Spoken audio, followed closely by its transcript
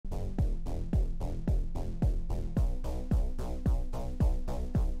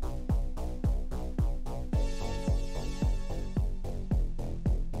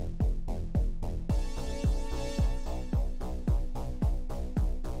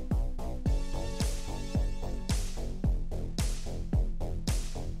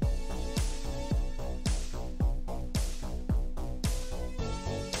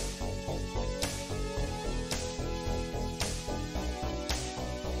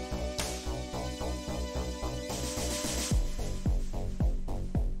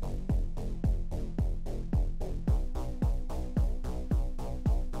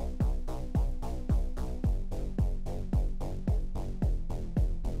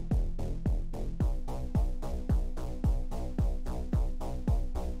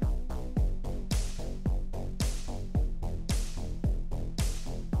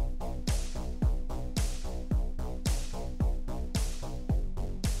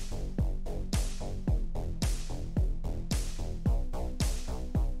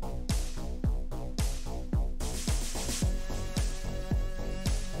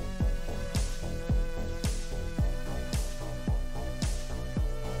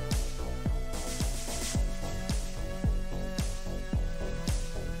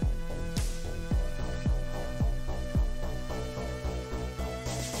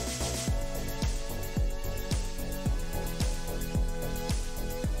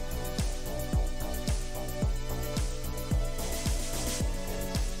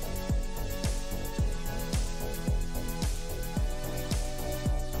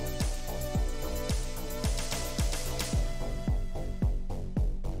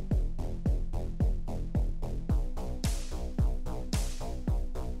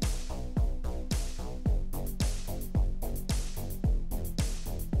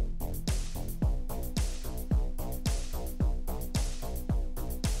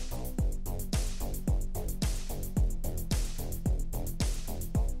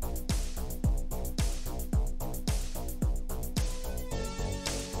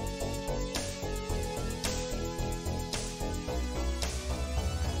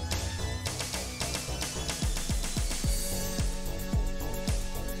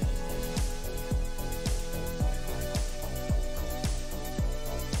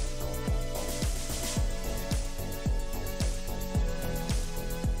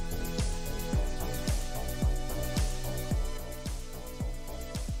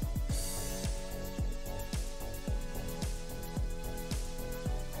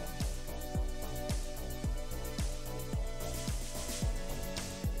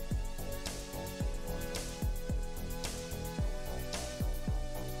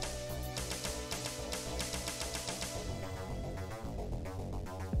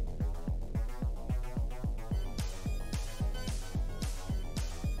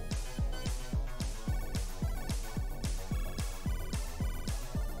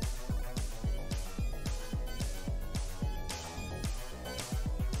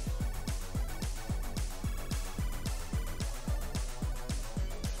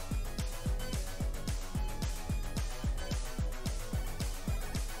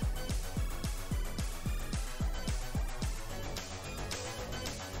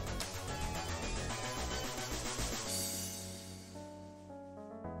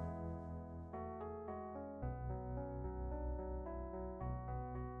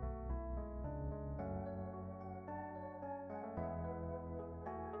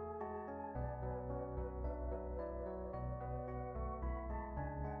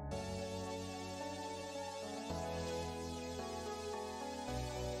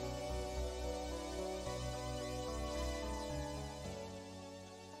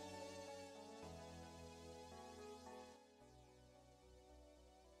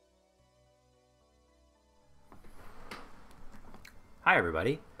Hi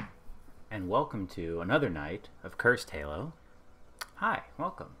everybody, and welcome to another night of Cursed Halo. Hi,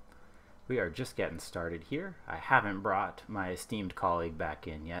 welcome. We are just getting started here. I haven't brought my esteemed colleague back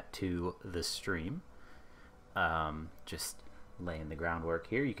in yet to the stream. Just laying the groundwork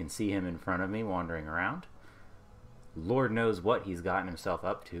here. You can see him in front of me wandering around. Lord knows what he's gotten himself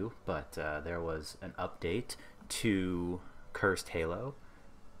up to, but there was an update to Cursed Halo.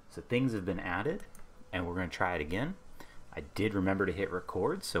 So things have been added, and we're going to try it again. I did remember to hit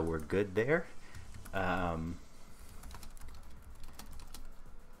record, so we're good there.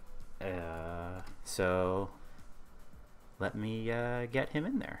 So let me get him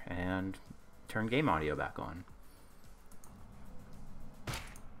in there and turn game audio back on.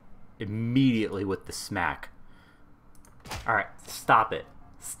 Immediately with the smack. Alright, stop it.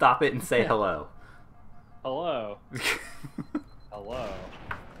 Stop it and say hello. Hello. Hello.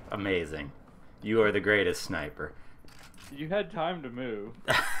 Amazing. You are the greatest sniper. You had time to move.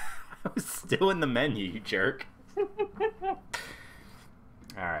 I was still in the menu, you jerk.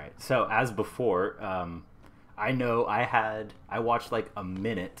 Alright, so as before, I know I watched like a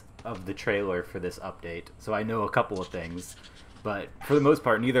minute of the trailer for this update, so I know a couple of things, but for the most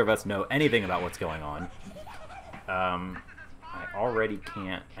part, neither of us know anything about what's going on. I already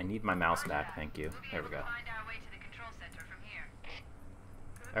can't. I need my mouse back, thank you. There we go.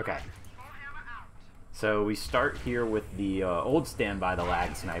 Okay. So we start here with the old standby, the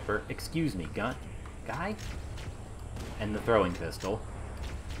lag sniper. Excuse me, guy? And the throwing pistol.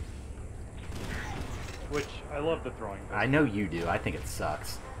 Which, I love the throwing pistol. I know you do. I think it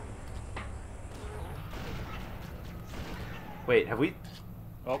sucks. Wait, have we...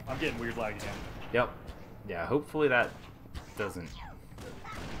 Oh, I'm getting weird lag again. Yep. Yeah, hopefully that doesn't...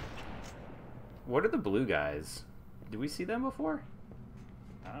 What are the blue guys? Do we see them before?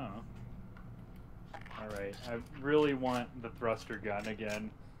 I don't know. Alright, I really want the thruster gun again.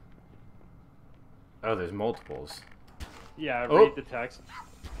 Oh, there's multiples. Yeah, read the text.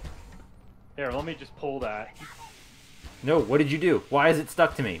 Here, let me just pull that. No, what did you do? Why is it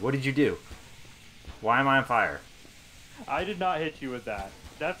stuck to me? What did you do? Why am I on fire? I did not hit you with that.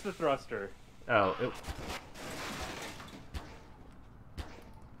 That's the thruster. Oh,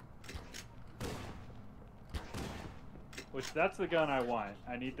 Which, that's the gun I want.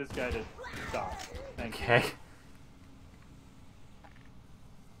 I need this guy to stop. Thank you. okay.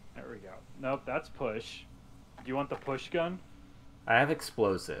 There we go. Nope, that's push. Do you want the push gun? I have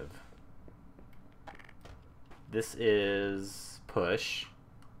explosive. This is push.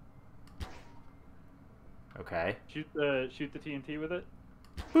 Okay. Shoot the TNT with it.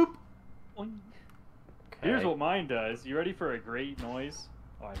 Boop. Okay. Okay. Here's what mine does. You ready for a great noise?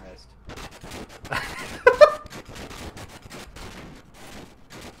 Oh, I missed.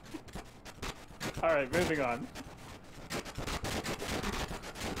 Alright, moving on.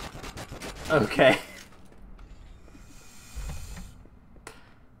 Okay.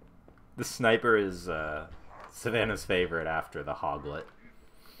 The sniper is Savannah's favorite after the hoglet.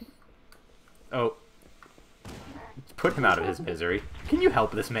 Oh. Put him out of his misery. Can you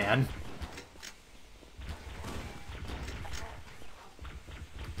help this man?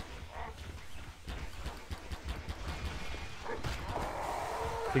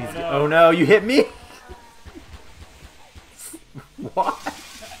 Please. Oh no. Oh no, you hit me? What?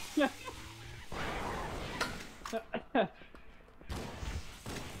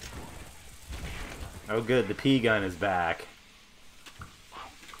 Oh good, the P gun is back.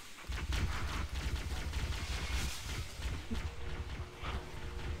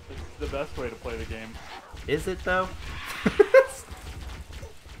 It's the best way to play the game. Is it though?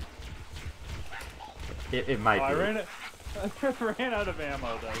 it might be. I ran out of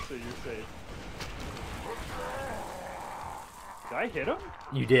ammo though, so you're safe. Did I hit him?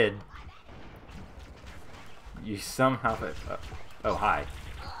 You did. You somehow... oh, hi.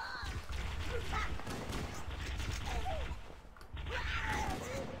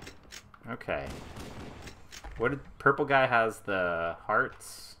 Okay. What did... Purple guy has the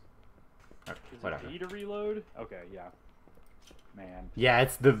hearts? Oh, whatever. Is it B to reload? Okay, yeah. Man. Yeah,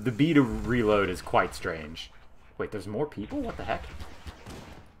 it's the B to reload is quite strange. Wait, there's more people? What the heck?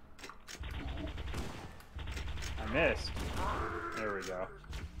 I missed. There we go.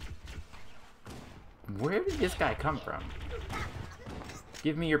 Where did this guy come from?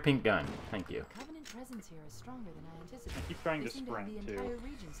 Give me your pink gun. Thank you. Covenant presence here is stronger than I anticipated. I keep trying to They seem have sprint, the too. entire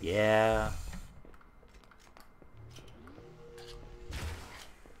region secured. Yeah.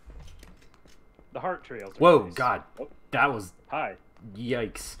 The heart trails are Whoa, nice. God. Oh, That was... hi.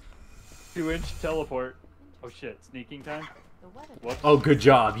 Yikes. 2-inch teleport. Oh shit, sneaking time? The weather Whoops. Oh, good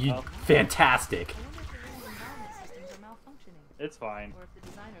job. You Oh. fantastic. I wonder if the rain environment systems are malfunctioning. It's fine. Or if the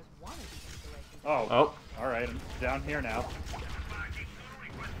designers wanted the installation. Oh. Oh, Alright, I'm down here now.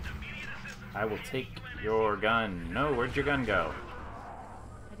 I will take your gun. No, where'd your gun go?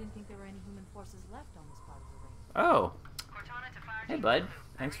 I didn't think there were any human forces left on this part of the ring. Oh. Hey, bud.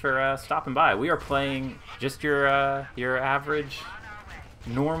 Thanks for stopping by. We are playing just your average,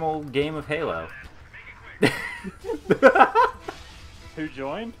 normal game of Halo. Who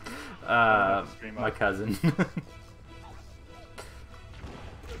joined? My cousin.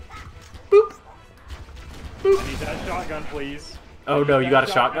 Boop. I need that shotgun, please. Oh no, you got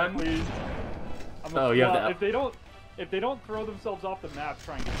a shotgun? Please. Oh, you have well, that. if they don't throw themselves off the map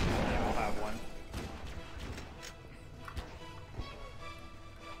trying to shoot me, I'll have one.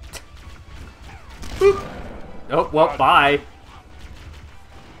 Boop. Oh, well, bye.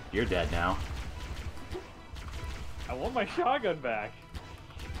 You're dead now. I want my shotgun back.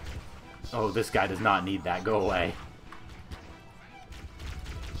 Oh, this guy does not need that. Go away.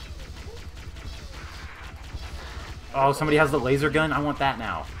 Oh, somebody has the laser gun? I want that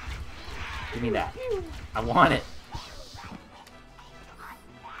now. Give me that. I want it.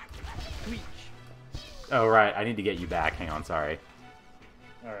 Oh, right. I need to get you back. Hang on, sorry.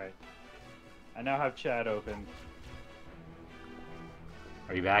 Alright. I now have chat open.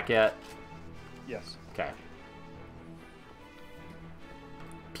 Are you back yet? Yes. Okay.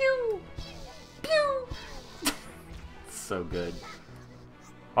 Pew! Pew! So good.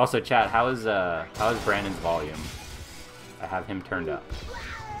 Also, chat, how is Brandon's volume? I have him turned up.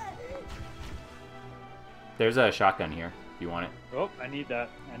 There's a shotgun here. You want it? Oh, I need that.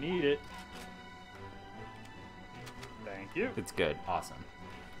 I need it. Thank you. It's good. Awesome.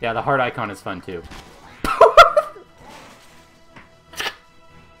 Yeah, the heart icon is fun too.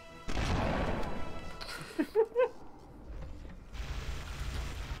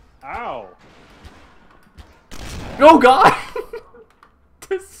 Ow! Oh god!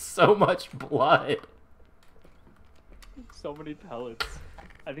 There's so much blood. So many pellets.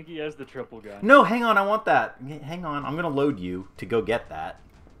 I think he has the triple gun. No, hang on, I want that. Hang on, I'm gonna load you to go get that.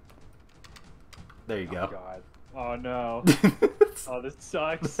 There you go. Oh god. Oh no. Oh, this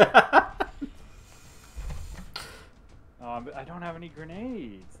sucks. I don't have any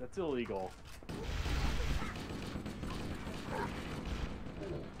grenades. That's illegal.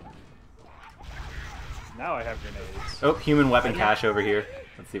 Now I have grenades. Oh, human weapon cache over here.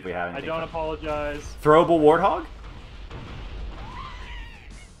 Let's see if we have I anything. don't apologize. Throwable warthog?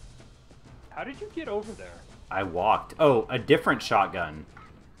 How did you get over there? I walked. Oh, a different shotgun.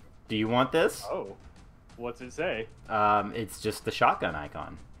 Do you want this? Oh. What's it say? It's just the shotgun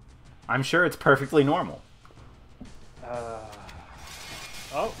icon. I'm sure it's perfectly normal.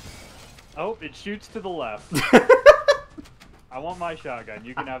 Oh. Oh, it shoots to the left. I want my shotgun.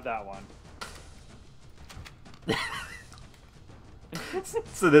 You can have that one.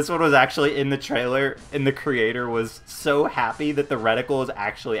 So this one was actually in the trailer, and the creator was so happy that the reticle is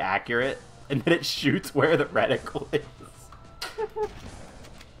actually accurate, and that it shoots where the reticle is.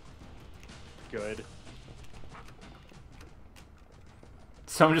 Good.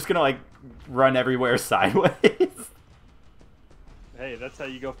 So I'm just gonna, like, run everywhere sideways. Hey, that's how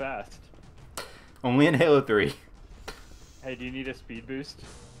you go fast. Only in Halo 3. Hey, do you need a speed boost?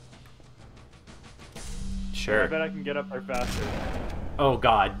 Sure. I bet I can get up there faster. Oh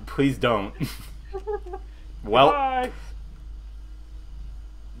god, please don't. Well, Bye!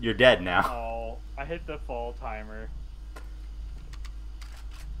 you're dead now. Oh, I hit the fall timer.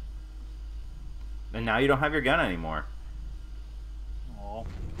 And now you don't have your gun anymore. Oh.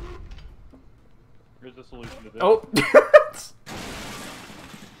 Here's the solution to this. Oh!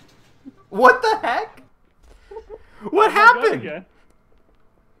 What the heck? What Oh my God, happened? again.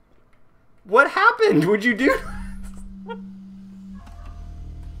 What happened? What'd you do?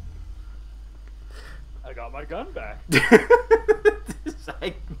 I got my gun back.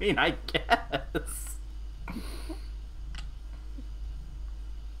 I mean, I guess.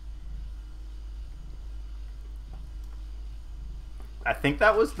 I think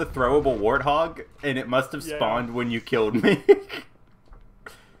that was the throwable warthog, and it must have Yeah. spawned when you killed me.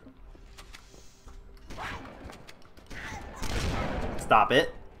 Stop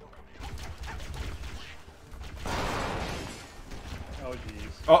it. Oh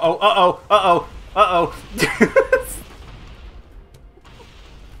jeez. Uh-oh, uh-oh, uh-oh, uh-oh.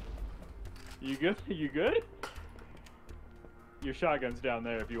 You good? You good? Your shotgun's down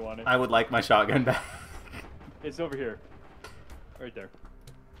there if you want it. I would like my shotgun back. It's over here. Right there.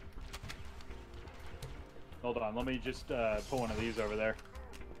 Hold on, let me just put one of these over there.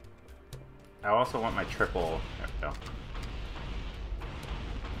 I also want my triple. There we go.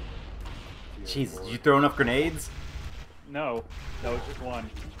 Jeez, did you throw enough grenades? No. That was just one.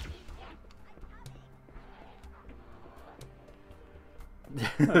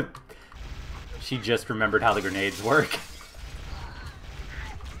 She just remembered how the grenades work.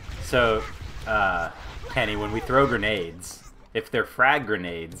 So, Penny, when we throw grenades, if they're frag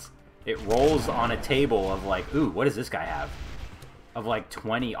grenades, it rolls on a table of like, ooh, what does this guy have? Of like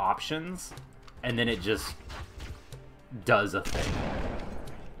 20 options, and then it just does a thing.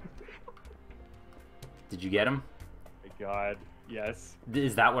 Did you get him? My God, yes.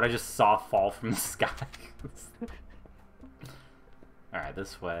 Is that what I just saw fall from the sky? Alright,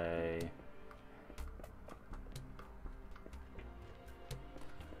 this way.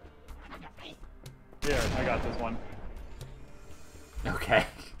 Here, I got this one. Okay,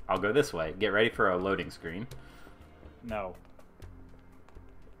 I'll go this way. Get ready for a loading screen. No.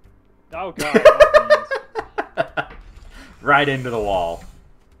 Oh God. Right into the wall.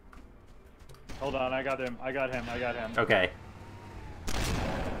 Hold on, I got him. I got him. I got him. Okay.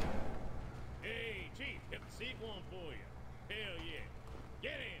 Hey, Chief, got the seat one for you. Hell yeah.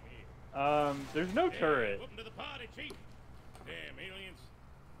 Get in here. There's no turret. Welcome to the party, Chief. Damn aliens.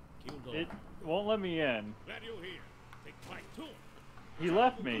 Killed all. It won't let me in. Glad you're here. Take a fight to him. He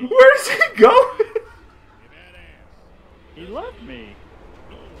left me. Where does he go? Get that ass. He left me.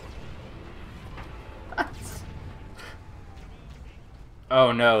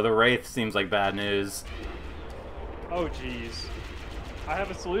 Oh no, the Wraith seems like bad news. Oh jeez. I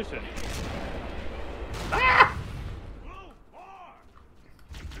have a solution. Ah! Move hard.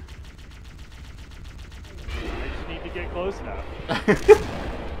 I just need to get close enough.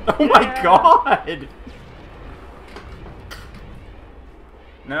 Oh my Yeah. god!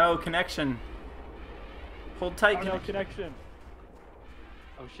 No connection. Hold tight. Oh no, connection.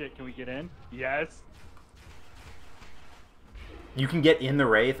 Oh shit, can we get in? Yes. You can get in the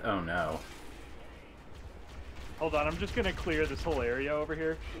Wraith? Oh no. Hold on, I'm just gonna clear this whole area over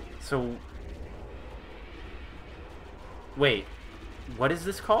here. So... Wait. What is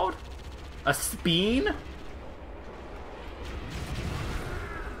this called? A speen?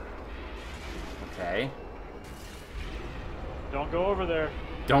 Okay. Don't go over there.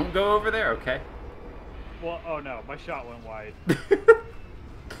 Don't go over there? Okay. Well, oh no, my shot went wide.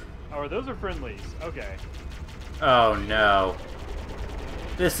 Oh, those are friendlies. Okay. Oh no.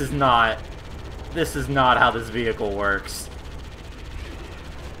 This is not how this vehicle works.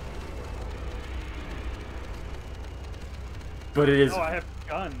 But it is... Oh, I have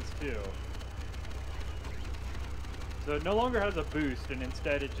guns too. So it no longer has a boost, and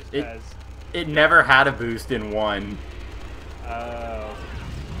instead it just has... It never had a boost in one. Oh.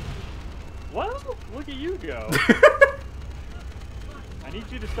 Well, look at you go. I need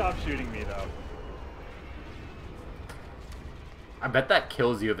you to stop shooting me, though. I bet that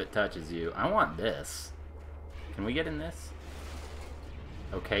kills you if it touches you. I want this. Can we get in this?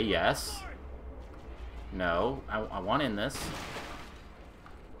 Okay, yes. No, I want in this.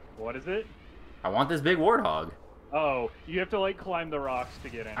 What is it? I want this big warthog. Oh, you have to, like, climb the rocks to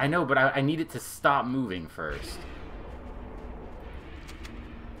get in. I know, but I need it to stop moving first.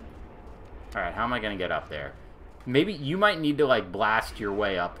 Alright, how am I gonna get up there? Maybe you might need to, like, blast your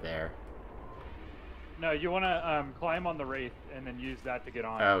way up there. No, you want to climb on the Wraith and then use that to get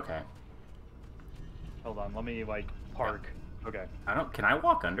on. Oh, okay. Hold on, let me, like, park. Okay. Can I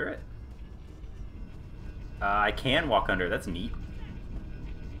walk under it? I can walk under it. That's neat.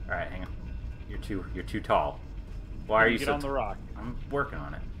 Alright, hang on. You're too tall. Why are you get so on the rock? I'm working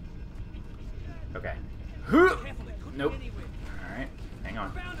on it. Okay. Nope. Alright, hang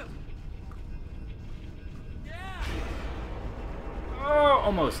on. Oh,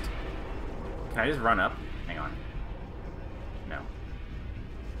 almost. Can I just run up? Hang on. No.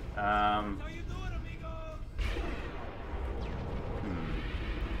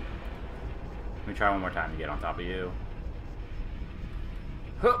 Let me try one more time to get on top of you.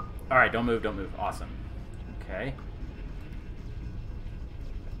 Alright, don't move, don't move. Awesome. Okay.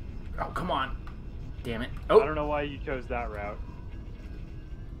 Oh, come on. Damn it. I Oh! don't know why you chose that route.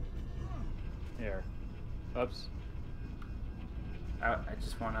 Here. Oops. I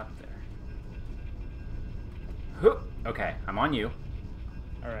just want up there. Okay, I'm on you.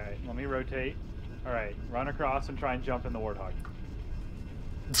 Alright, let me rotate. Alright, run across and try and jump in the Warthog.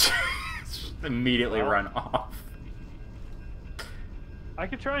 Immediately Well. run off. I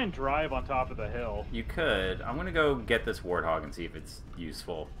could try and drive on top of the hill. You could. I'm gonna go get this warthog and see if it's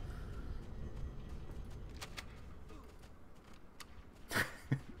useful.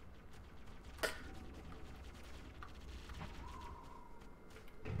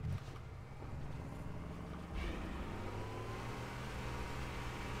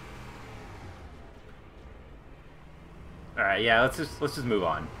 All right, yeah, let's just move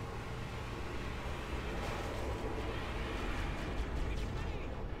on.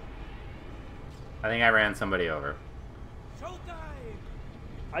 I think I ran somebody over.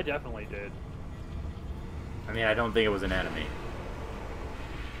 I definitely did. I mean, I don't think it was an enemy.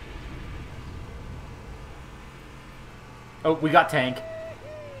 Oh, we got tank.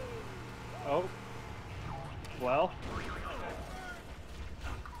 Oh. Well.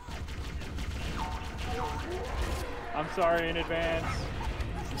 I'm sorry in advance.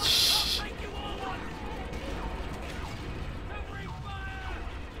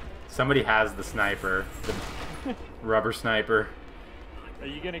 Somebody has the sniper, the rubber sniper. Are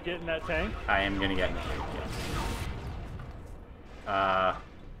you gonna get in that tank? I am gonna get in the tank, yes.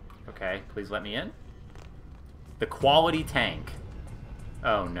 Okay, please let me in. The quality tank.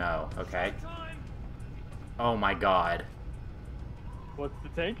 Oh no, okay. Oh my god. What's the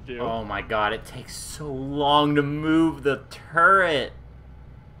tank do? Oh my god, it takes so long to move the turret.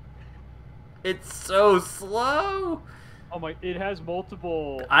 It's so slow. Oh my! It has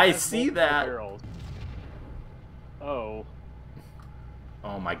multiple. I see that. Barrels. Oh.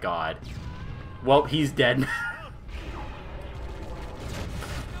 Oh my god. Well, he's dead now.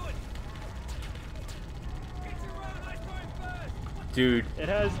 Dude. It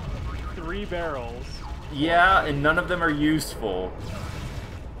has 3 barrels. Yeah, and none of them are useful.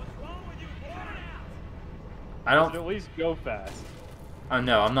 I Does it don't. at least go fast. Oh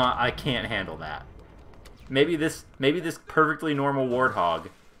no, I'm not. I can't handle that. Maybe this perfectly normal warthog.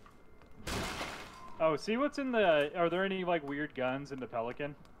 Oh, see what's in the... Are there any, like, weird guns in the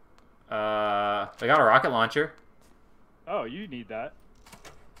Pelican? I got a rocket launcher. Oh, you need that.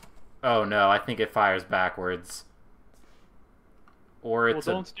 Oh no, I think it fires backwards. Or Well, it's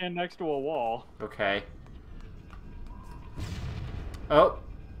don't stand next to a wall. Okay. Oh.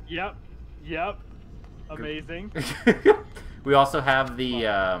 Yep. Yep. Amazing. We also have the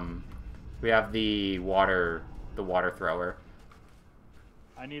we have the water thrower.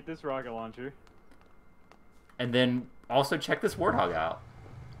 I need this rocket launcher. And then also check this warthog out.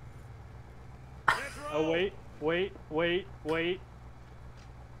 Oh, wait. Wait. Wait. Wait.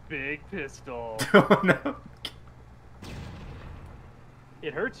 Big pistol. Oh no.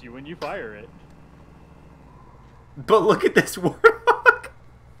 It hurts you when you fire it. But look at this warthog.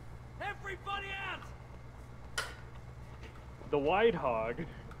 Everybody out! The wide hog.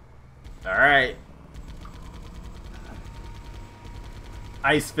 All right.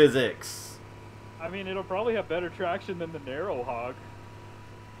 Ice physics. I mean, it'll probably have better traction than the narrow hog.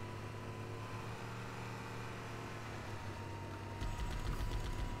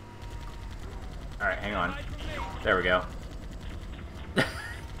 All right, hang on. There we go.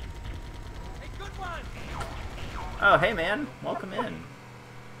 Oh, hey man, welcome in.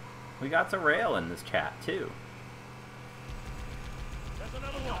 We got to rail in this chat too. There's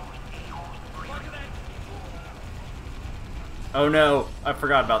another one. Look at that. Oh no, I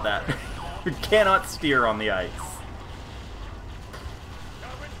forgot about that. We cannot steer on the ice.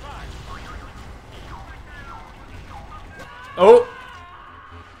 Covering fire. Oh!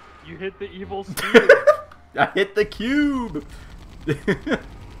 You hit the evil spear. I hit the cube!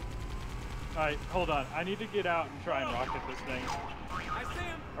 Alright, hold on. I need to get out and try and rocket this thing. I see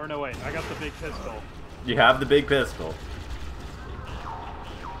him. Or no, wait. I got the big pistol. You have the big pistol.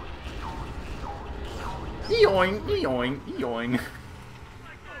 Eoing, eoing, eoing.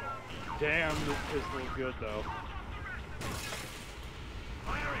 Damn, this pistol's good, though.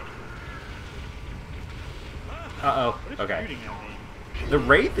 Uh-oh, What is okay. shooting at me? The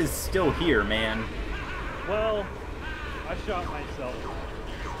Wraith is still here, man. Well, I shot myself.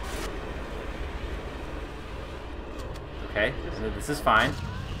 Okay, this is fine.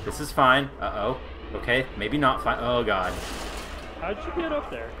 This is fine. Uh-oh. Okay, maybe not fine. Oh, God. How'd you get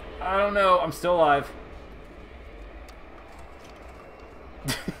up there? I don't know. I'm still alive.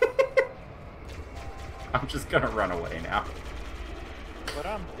 I'm just gonna run away now. But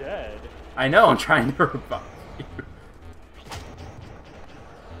I'm dead. I know, I'm trying to revive you.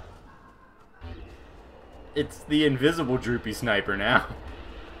 It's the invisible droopy sniper now.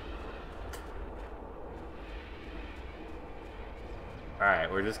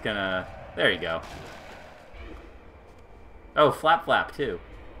 Alright, we're just gonna... There you go. Oh, flap flap too.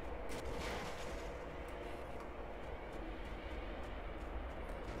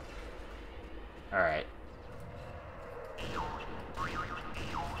 Alright.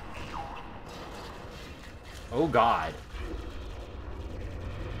 Oh god.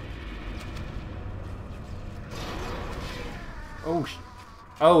 Oh,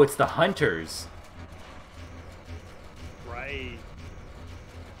 oh, it's the hunters. Right.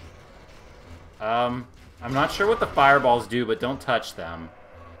 I'm not sure what the fireballs do, but don't touch them.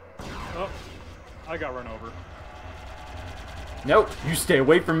 Oh, I got run over. Nope, you stay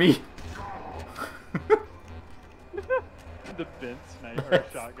away from me. The bent sniper or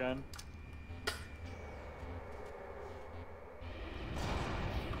shotgun.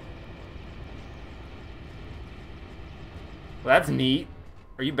 Well, that's neat.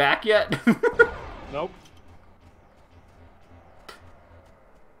 Are you back yet? Nope.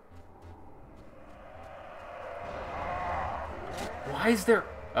 Why is there...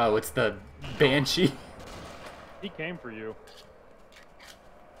 Oh, it's the Banshee. He came for you.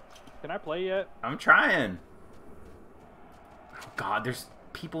 Can I play yet? I'm trying. Oh, God, there's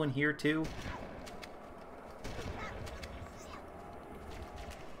people in here, too.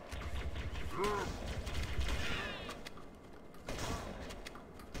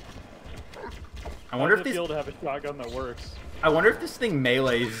 I wonder if How's it this... feel to have a shotgun that works? I wonder if this thing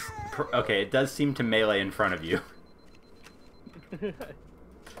melees... Okay, it does seem to melee in front of you. Okay,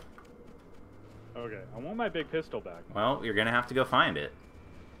 I want my big pistol back. Well, you're gonna have to go find it.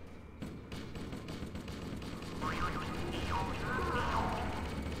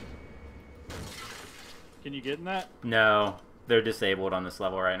 Can you get in that? No, they're disabled on this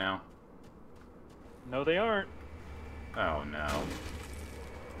level right now. No, they aren't. Oh, no.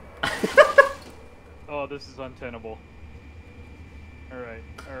 Oh, this is untenable. Alright,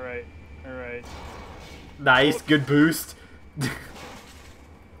 alright, alright. Nice, good boost.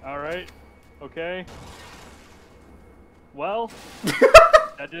 Alright, okay. Well,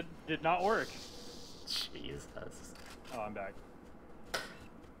 that did not work. Jesus. Oh, I'm back.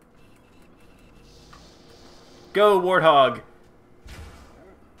 Go, Warthog!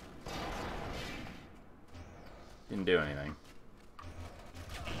 Didn't do anything.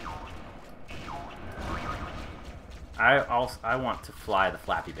 I want to fly the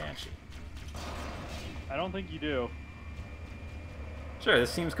Flappy Banshee. I don't think you do. Sure,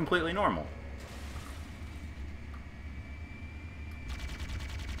 this seems completely normal.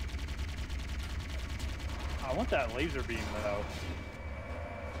 I want that laser beam, though.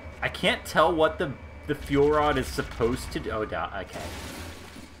 I can't tell what the fuel rod is supposed to do. Oh, okay.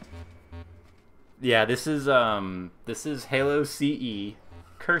 Yeah, this is Halo CE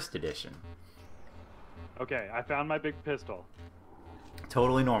Cursed Edition. Okay, I found my big pistol.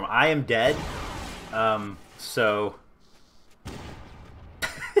 Totally normal. I am dead. So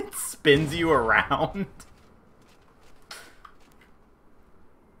it spins you around.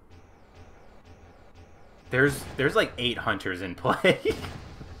 There's like 8 hunters in play.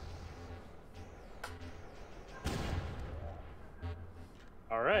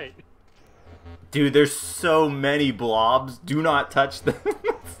 All right. Dude, there's so many blobs. Do not touch them.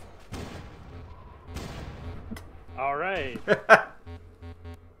 All right.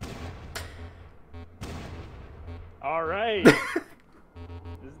 All right. This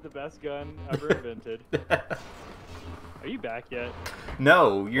is the best gun ever invented. Are you back yet?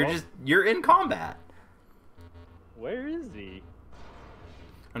 No, you're Well- you're in combat. Where is he?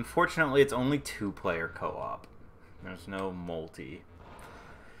 Unfortunately, it's only 2-player co-op. There's no multi.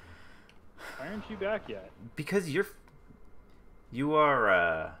 Why aren't you back yet? Because you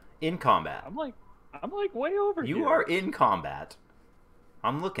are in combat. I'm like way over here. You are in combat.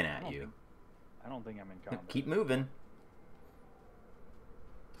 I'm looking at you. I don't think I'm in combat. Keep moving.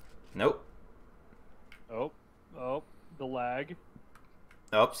 Nope. Oh, the lag.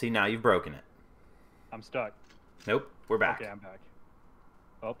 Oh, see, now you've broken it. I'm stuck. Nope, we're back. Okay, I'm back.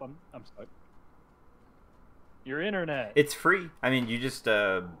 Oh, I'm stuck. Your internet. It's free. I mean, you just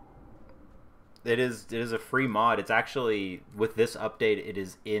it is a free mod. It's actually, with this update, it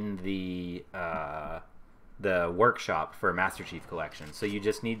is in the workshop for Master Chief Collection. So you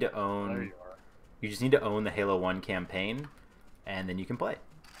just need to There own you are. you just need to own the Halo 1 campaign, and then you can play.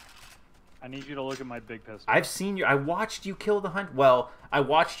 I need you to look at my big pistol. I've seen you. I watched you kill the hunt. Well, I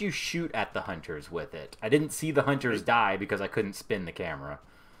watched you shoot at the hunters with it. I didn't see the hunters die because I couldn't spin the camera.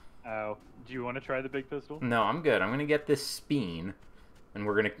 Oh, do you want to try the big pistol? No, I'm good. I'm gonna get this speen, and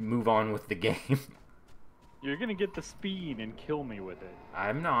we're gonna move on with the game. You're gonna get the speed and kill me with it.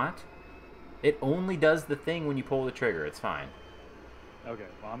 I'm not. It only does the thing when you pull the trigger. It's fine. Okay,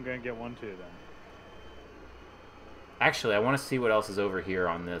 well I'm gonna get one too then. Actually, I want to see what else is over here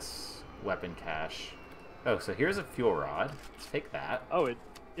on this weapon cache. Oh, so here's a fuel rod. Let's take that. Oh,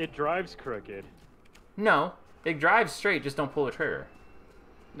 it drives crooked. No, it drives straight. Just don't pull the trigger.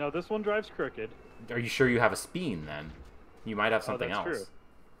 No, this one drives crooked. Are you sure you have a speen then? You might have something that's else. true.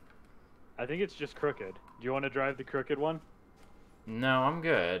 I think it's just crooked. Do you want to drive the crooked one? No, I'm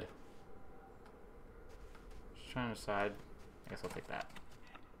good. Just trying to decide. I guess I'll take that.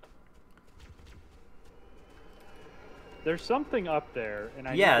 There's something up there, and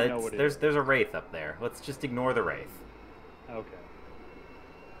I Yeah, need to know what it there's is. there's a wraith up there. Let's just ignore the wraith. Okay.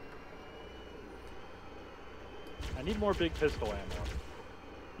 I need more big pistol ammo.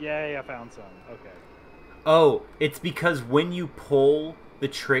 Yay, I found some. Okay. Oh, it's because when you pull the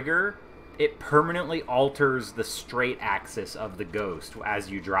trigger, it permanently alters the straight axis of the ghost as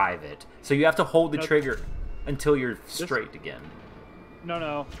you drive it. So you have to hold the No, trigger until you're straight again.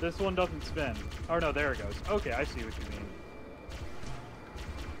 No, this one doesn't spin. Oh no, there it goes. Okay, I see what you mean.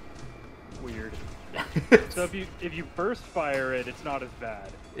 Weird. So if you burst fire it, it's not as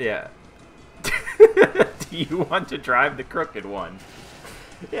bad. Yeah. Do you want to drive the crooked one?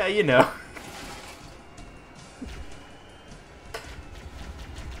 Yeah, you know.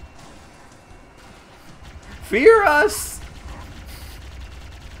 Fear us!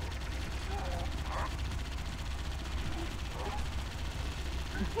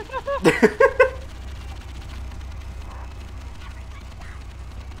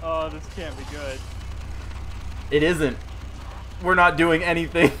 Oh, this can't be good. It isn't. We're not doing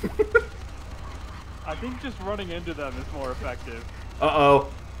anything. I think just running into them is more effective. Uh-oh.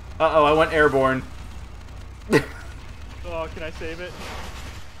 Uh-oh, I went airborne. Oh, can I save it?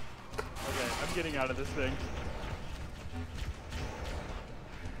 Okay, I'm getting out of this thing.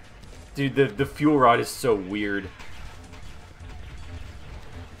 Dude, the fuel rod is so weird.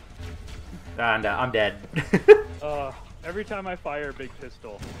 And I'm dead. Every time I fire a big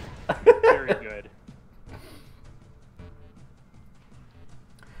pistol, very good.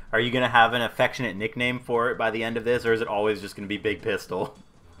 Are you going to have an affectionate nickname for it by the end of this, or is it always just going to be Big Pistol?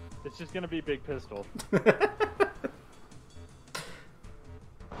 It's just gonna be big pistol. Are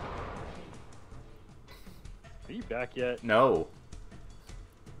you back yet? No.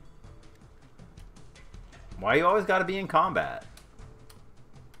 Why you always got to be in combat?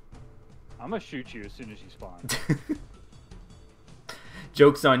 I'm gonna shoot you as soon as you spawn.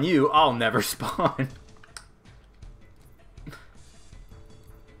 Joke's on you, I'll never spawn. I'm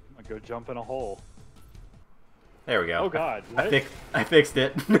gonna go jump in a hole. There we go. Oh god, what? I fixed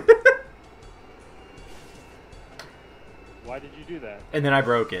it. Why did you do that? And then I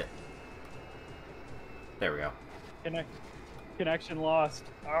broke it. There we go. Connection lost.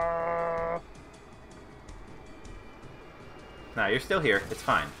 Ah. No, you're still here. It's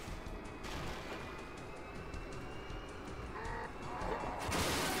fine.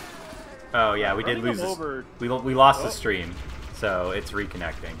 Oh yeah, we did Running lose them this. over- We lost the Oh. stream, so it's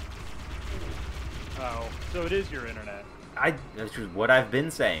reconnecting. Oh, so it is your internet. That's just what I've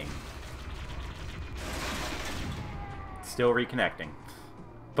been saying. Still reconnecting.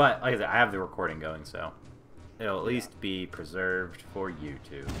 But, like I said, I have the recording going, so it'll at least be preserved for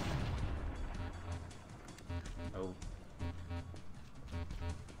YouTube. Oh,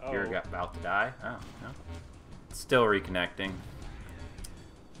 Oh, you're about to die? Oh, no. Still reconnecting.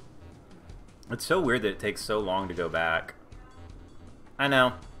 It's so weird that it takes so long to go back. I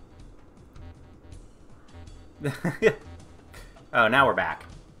know. Oh, now we're back.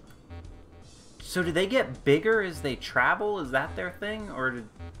 So do they get bigger as they travel? Is that their thing? Or did...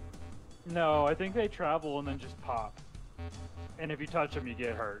 no, I think they travel and then just pop. And if you touch them, you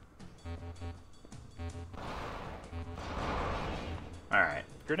get hurt. Alright.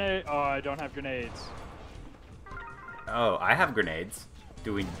 Grenade. Oh, I don't have grenades. Oh, I have grenades.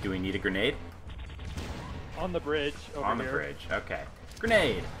 Do we need a grenade? On the bridge over On the here. bridge. Okay.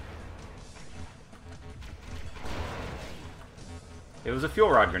 Grenade! It was a fuel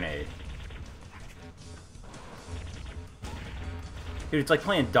rod grenade. Dude, it's like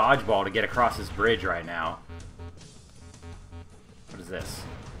playing dodgeball to get across this bridge right now. What is this?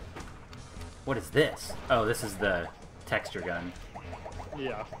 What is this? Oh, this is the texture gun.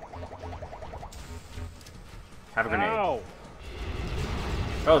 Yeah. Have a grenade. Ow!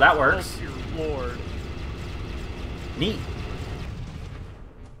 Oh, that works. Oh, dear lord. Neat.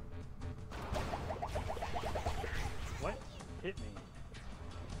 What hit me?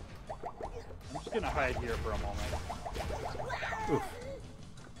 I'm just gonna hide here for a moment. Oof.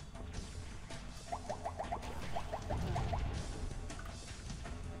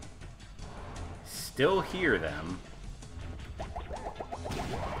 Still hear them.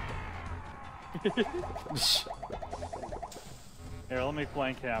 Here, let me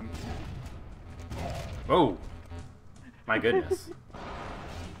flank him. Oh, my goodness.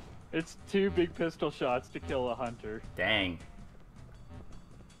 It's 2 big pistol shots to kill a hunter. Dang.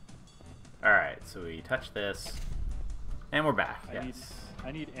 Alright, so we touch this. And we're back. Yes.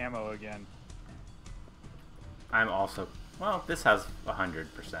 I need ammo again. I'm also... Well, this has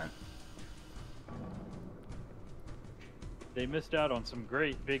 100%. They missed out on some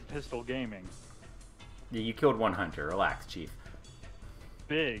great big pistol gaming. Yeah, you killed one hunter. Relax, Chief.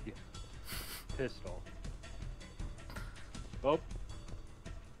 Big pistol. Oh,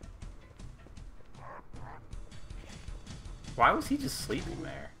 Why was he just sleeping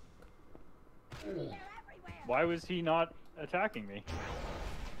there? why was he not attacking me?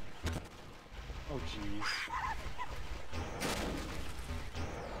 Oh, jeez.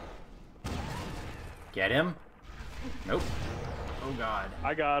 Get him? Nope. Oh god.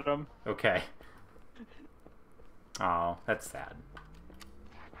 I got him. Okay. Oh, that's sad.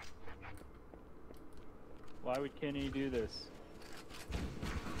 Why would Kenny do this?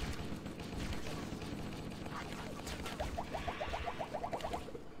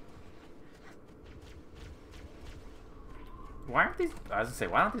 Why aren't these... I was gonna say,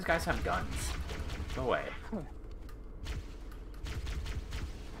 why don't these guys have guns? Go away.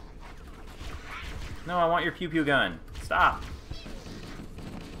 No, I want your pew-pew gun. Stop.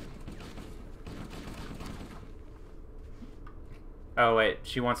 Oh, wait.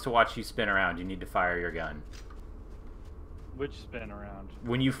 She wants to watch you spin around. You need to fire your gun. Which spin around?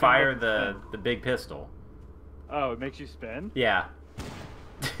 When you fire the big pistol. Oh, it makes you spin? Yeah.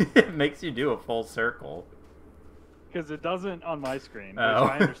 It makes you do a full circle. Because it doesn't on my screen, which Oh.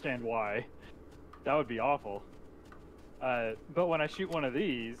 I understand why. That would be awful. But when I shoot one of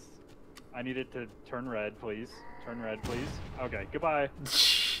these, I need it to turn red, please. Turn red, please. Okay, goodbye.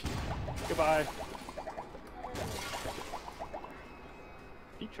 Goodbye.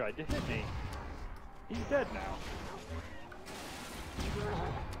 He tried to hit me. He's dead now.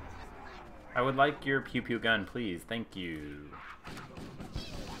 I would like your pew-pew gun, please. Thank you.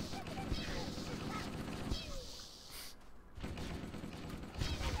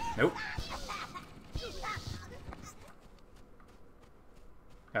 Nope.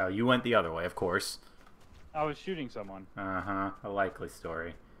 Oh, you went the other way, of course. I was shooting someone. Uh-huh. A likely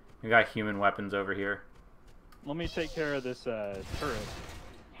story. We got human weapons over here. Let me take care of this turret.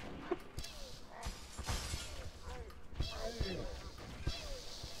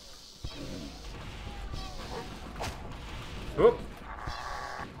 Whoop.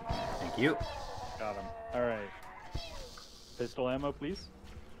 Thank you. Got him. Alright. Pistol ammo, please.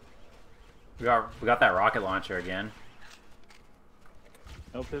 We got that rocket launcher again.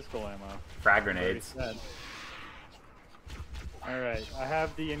 No pistol ammo. Frag grenades. Alright, I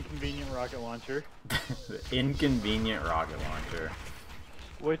have the inconvenient rocket launcher. The inconvenient rocket launcher.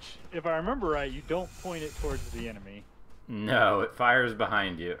 Which, if I remember right, you don't point it towards the enemy. No, it fires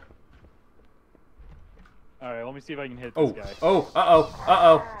behind you. Alright, let me see if I can hit Oh, this guy. oh, uh-oh,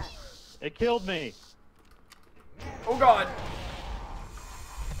 uh-oh. It killed me! Oh god.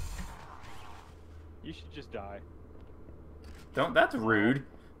 You should just die. Don't, that's rude.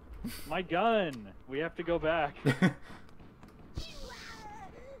 My gun! We have to go back.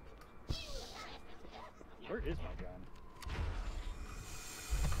 Where is my gun?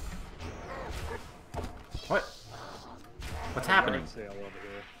 What? What's happening? Yard sale over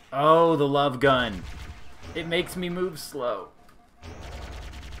here. Oh, the love gun. It makes me move slow.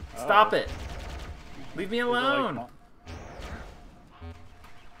 Stop Oh. it. Leave me Is it like alone.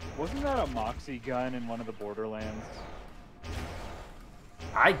 Wasn't that a Moxie gun in one of the Borderlands?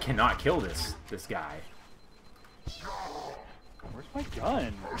 I cannot kill this guy. Where's my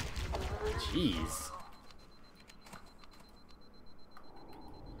gun? Jeez.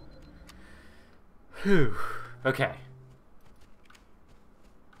 Whew. Okay.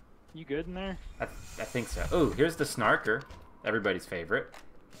 You good in there? I think so. Oh, here's the Snarker. Everybody's favorite.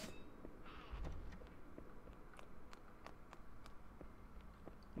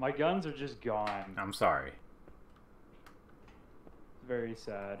 My guns are just gone. I'm sorry. Very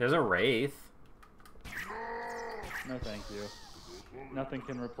sad. There's a Wraith. No thank you. Nothing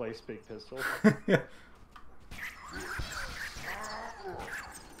can replace Big Pistol.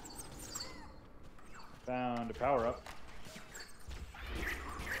 Found a power up.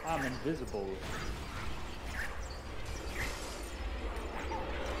 I'm invisible.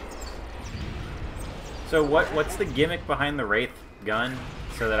 So what's the gimmick behind the Wraith gun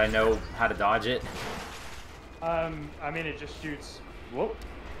so that I know how to dodge it? I mean, it just shoots. Whoop.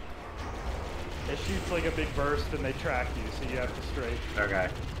 It shoots like a big burst and they track you, so you have to strafe. Okay.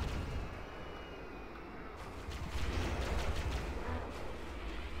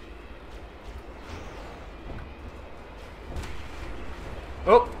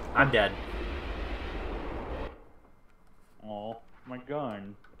 Oh, I'm dead. Oh, my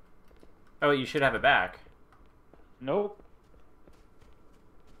gun. Oh, you should have it back. Nope.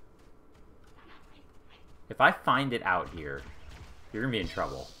 If I find it out here, you're gonna be in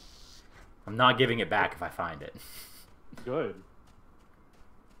trouble. I'm not giving it back if I find it. Good.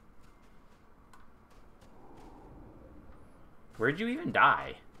 Where'd you even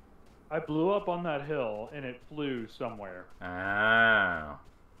die? I blew up on that hill and it flew somewhere. Oh.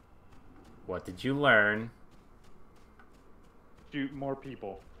 What did you learn? Shoot more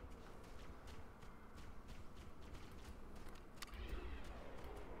people.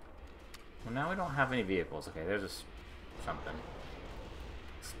 Well, now we don't have any vehicles. Okay, there's something.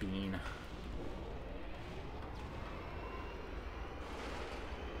 Speen.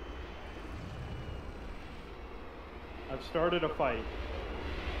 I've started a fight.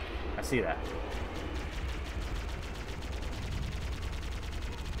 I see that.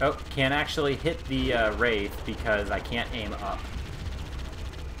 Oh, can't actually hit the Wraith because I can't aim up.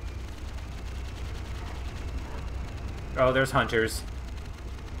 Oh, there's hunters.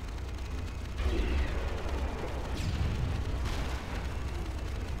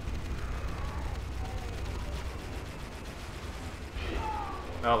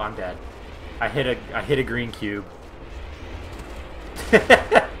 Oh, I'm dead. I hit a green cube.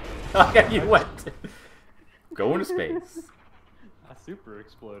 Okay, you went. Go into space. I super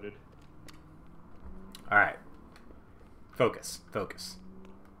exploded. Alright. Focus. Focus.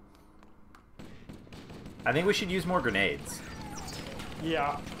 I think we should use more grenades.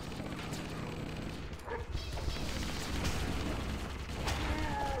 Yeah.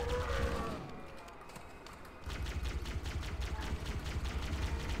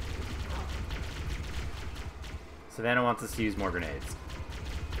 Savannah wants us to use more grenades.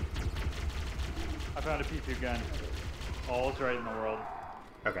 I found a P2 gun. All's right in the world.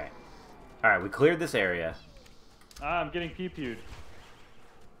 Okay. Alright, we cleared this area. Ah, I'm getting P2'd.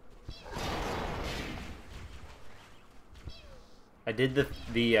 I did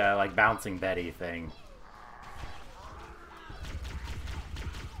the like bouncing Betty thing.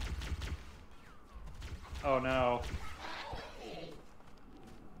 Oh no.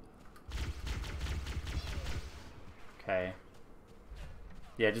 Okay.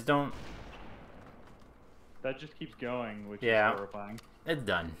 Yeah, just don't... That just keeps going, which Yeah. is horrifying. It's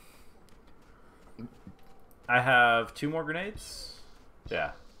done. I have 2 more grenades.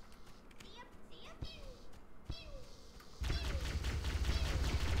 Yeah.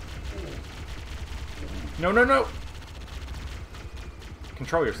 No, no, no!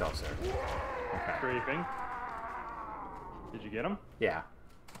 Control yourself, sir. Okay. Strafing. Did you get him? Yeah.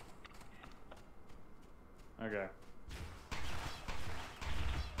 Okay.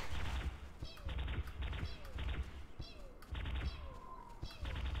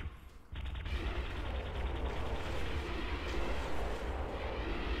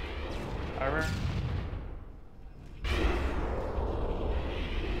 I ran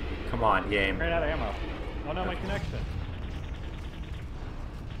Come on, game. out of ammo. Oh no, my connection.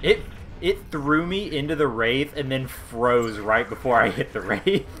 It threw me into the Wraith and then froze right before I hit the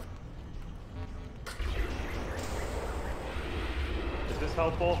Wraith. Is this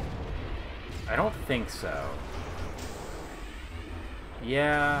helpful? I don't think so.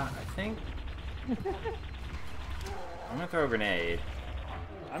 Yeah, I think... I'm gonna throw a grenade.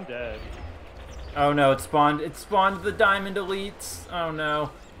 I'm dead. Oh no, it spawned the diamond elites. Oh no.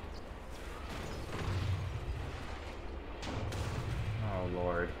 Oh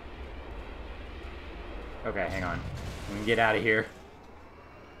lord. Okay, hang on. We can get out of here.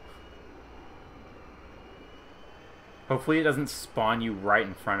 Hopefully it doesn't spawn you right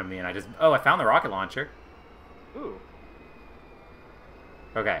in front of me and I just... Oh, I found the rocket launcher. Ooh.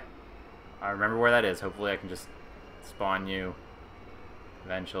 Okay. I remember where that is. Hopefully I can just spawn you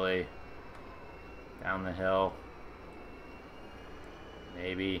eventually. Down the hill.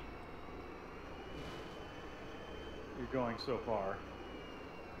 Maybe. You're going so far.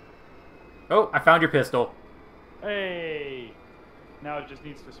 Oh, I found your pistol. Hey! Now it just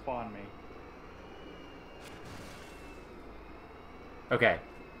needs to spawn me. Okay.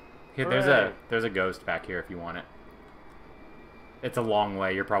 Here, Hooray. there's a ghost back here if you want it. It's a long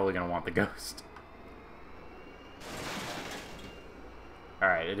way. You're probably going to want the ghost.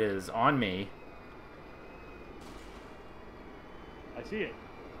 Alright, it is on me. I see it.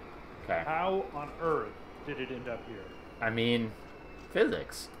 Okay. How on earth did it end up here? I mean,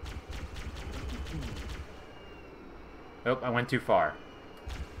 physics. Oh, I went too far.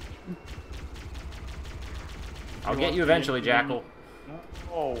 I'll get you eventually, Jackal.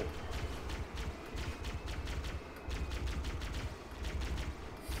 Oh.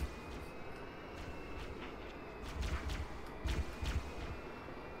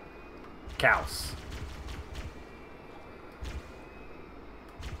 Cows.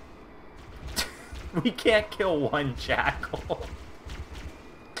 We can't kill one Jackal.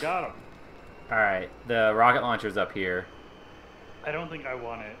 Got him. Alright, the rocket launcher's up here. I don't think I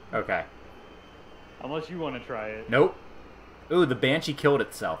want it. Okay. Unless you want to try it. Nope. Ooh, the Banshee killed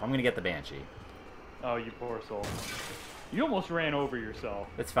itself. I'm gonna get the Banshee. Oh, you poor soul. You almost ran over yourself.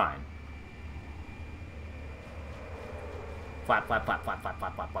 It's fine. Flap, flap, flap, flap, flap,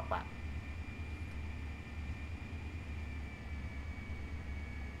 flap, flap, flap, flap.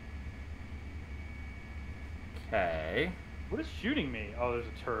 Okay. What is shooting me? Oh, there's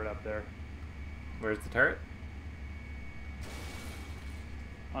a turret up there. Where's the turret?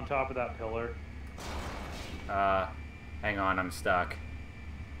 On top of that pillar. Hang on, I'm stuck.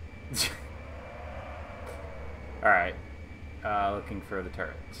 Alright. Looking for the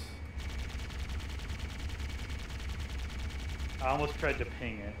turrets. I almost tried to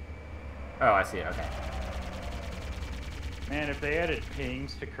ping it. Oh, I see it, okay. Man, if they added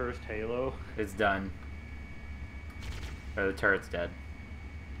pings to Cursed Halo. It's done. Oh, the turret's dead.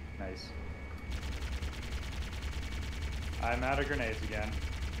 Nice. I'm out of grenades again.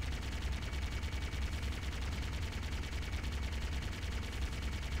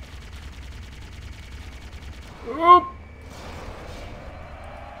 Oop!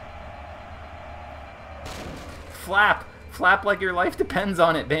 Flap! Flap like your life depends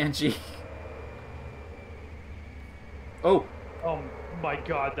on it, Banshee. Oh! Oh my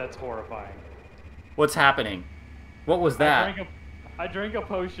god, that's horrifying. What's happening? What was that? I drank a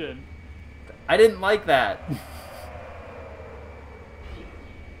potion. I didn't like that.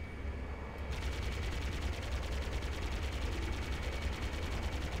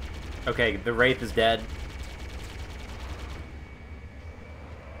 Okay, the Wraith is dead.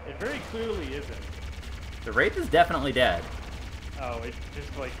 It very clearly isn't. The Wraith is definitely dead. Oh, it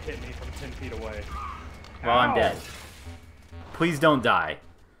just like hit me from 10 feet away. Well, I'm Ow! dead. Please don't die.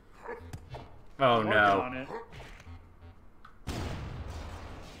 Oh I'm working no. on it.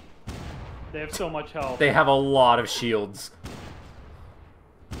 They have so much health. They have a lot of shields.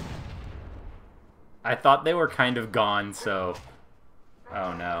 I thought they were kind of gone, so...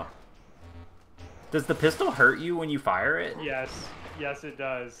 Oh no. Does the pistol hurt you when you fire it? Yes. Yes, it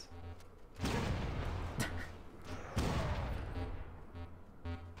does.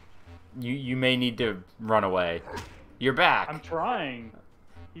 You may need to run away. You're back. I'm trying.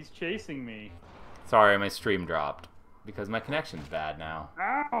 He's chasing me. Sorry, my stream dropped. Because my connection's bad now.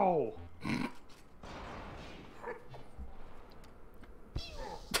 Ow!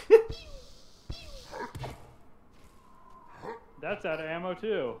 That's out of ammo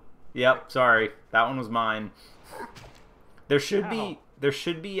too. Yep, sorry. That one was mine. There should Ow. be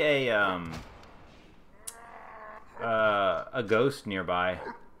a ghost nearby.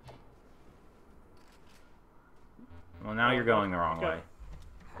 Well, now you're going the wrong way.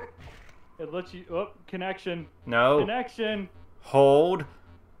 It lets you. Oh, connection. No. Connection. Hold.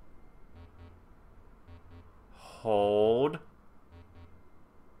 Hold.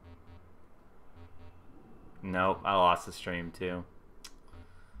 Nope, I lost the stream too.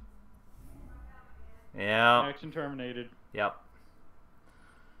 Yeah. Connection terminated. Yep.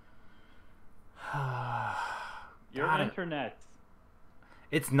 Your God, internet.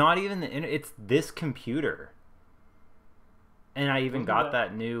 it's not even it's this computer. And I even Wasn't got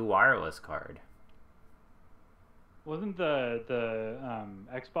that- that new wireless card. Wasn't the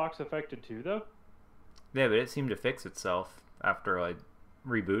Xbox affected too though? Yeah, but it seemed to fix itself after like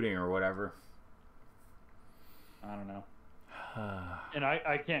rebooting or whatever. I don't know. And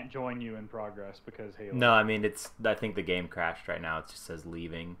I can't join you in progress because Halo. No, I mean I think the game crashed right now. It just says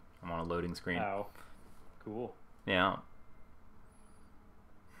leaving. I'm on a loading screen. Ow. Cool. Yeah.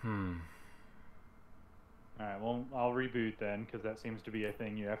 Alright, well, I'll reboot then, because that seems to be a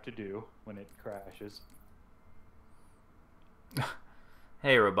thing you have to do when it crashes.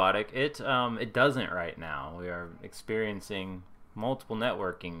 Hey, Robotic. It doesn't right now. We are experiencing multiple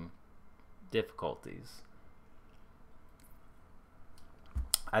networking difficulties.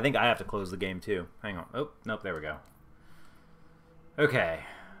 I think I have to close the game too. Hang on. Oh, nope, there we go. Okay.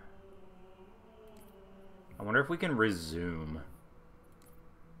 I wonder if we can resume.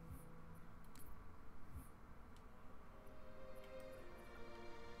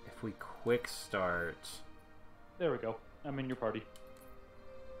 If we quick start. There we go. I'm in your party.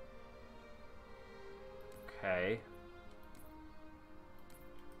 Okay.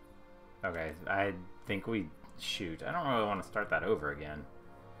 Okay, I think we shoot. I don't really want to start that over again.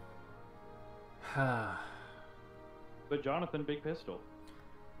 But Jonathan, big pistol.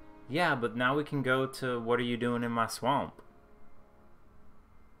 Yeah, but now we can go to what are you doing in my swamp?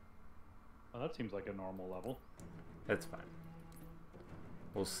 Well, that seems like a normal level. That's fine.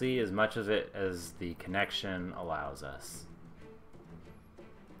 We'll see as much of it as the connection allows us.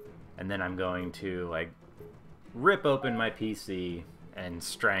 And then I'm going to, like, rip open my PC and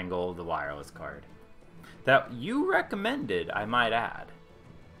strangle the wireless card. That you recommended, I might add.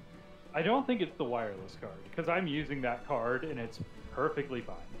 I don't think it's the wireless card, because I'm using that card and it's perfectly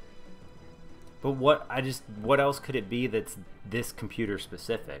fine. But what else could it be that's this computer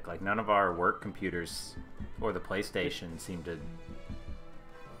specific? Like, none of our work computers or the PlayStation seem to...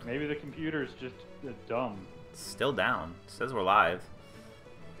 Maybe the computer's just dumb. It's still down. It says we're live.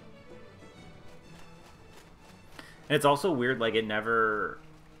 And it's also weird, like, it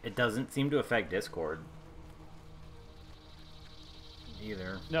doesn't seem to affect Discord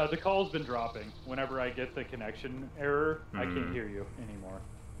either. No, the call's been dropping. Whenever I get the connection error, I can't hear you anymore.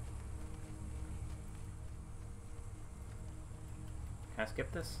 Can I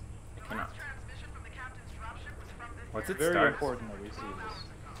skip this? I cannot. What's it Very start? important that we see this.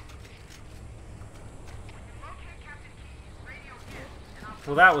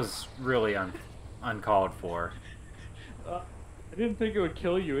 Well, that was really uncalled for. I didn't think it would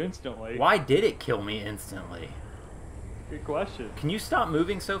kill you instantly. Why did it kill me instantly? Good question. Can you stop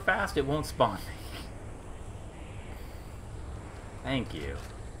moving so fast? It won't spawn me. Thank you.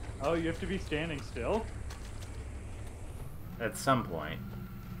 Oh, you have to be standing still? At some point.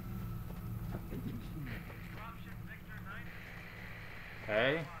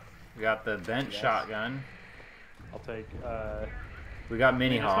 Okay. We got the bent shotgun. I'll take, We got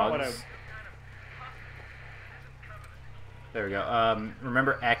mini it's not what hogs. There we go.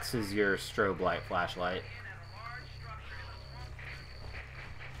 Remember X is your strobe light flashlight.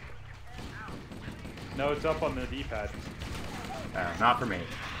 No, it's up on the D-pad. Not for me.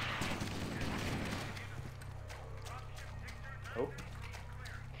 Oh.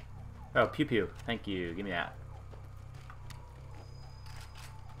 Oh, pew pew. Thank you. Give me that.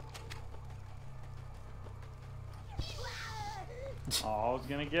 Oh, I was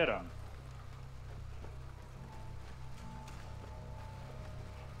gonna get him.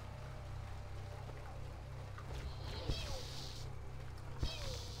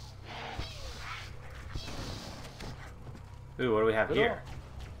 Ooh, what do we have Good here?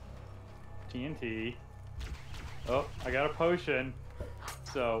 TNT. Oh, I got a potion.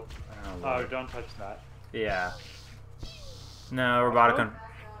 So, oh, don't touch that. Yeah. No, robotic.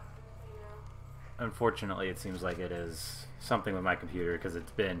 Unfortunately, it seems like it is something with my computer because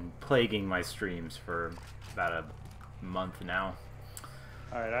it's been plaguing my streams for about a month now.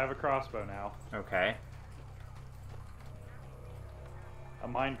 Alright, I have a crossbow now. Okay. A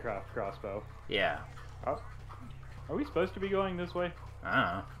Minecraft crossbow. Yeah. Oh. Are we supposed to be going this way? I don't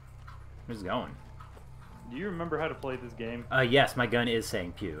know. Who's going? Do you remember how to play this game? Yes, my gun is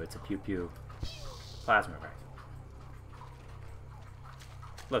saying pew. It's a pew pew plasma rifle.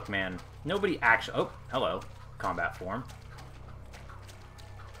 Look, man. Nobody actually... Oh, hello. Combat form.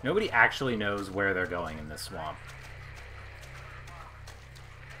 Nobody actually knows where they're going in this swamp.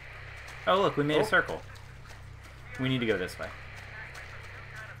 Oh, look. We made a circle. We need to go this way.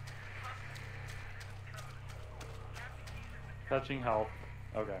 Touching health.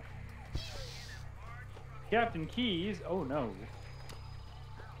 Okay. Captain Keys. Oh no.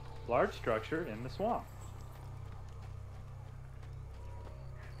 Large structure in the swamp.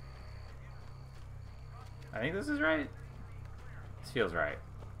 I think this is right. This feels right.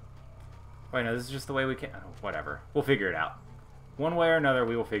 Wait, no, this is just the way we can... Oh, whatever. We'll figure it out. One way or another,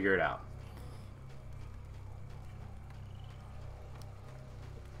 we will figure it out.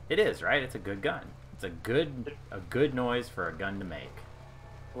 It is, right? It's a good gun. It's a good noise for a gun to make.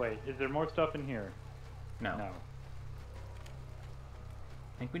 Wait, is there more stuff in here? No. No.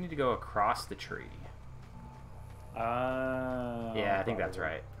 I think we need to go across the tree. Yeah, I think that's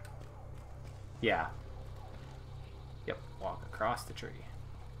right. Yeah. Yep, walk across the tree.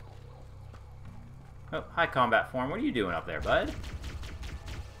 Oh, hi combat form. What are you doing up there, bud?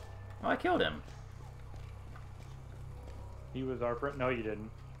 Oh, I killed him. He was our friend. No, you didn't.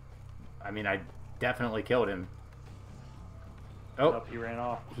 I mean, I definitely killed him. Oh, Nope, he ran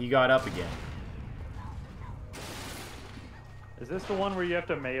off. he got up again. Is this the one where you have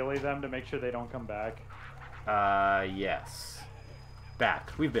to melee them to make sure they don't come back? Yes.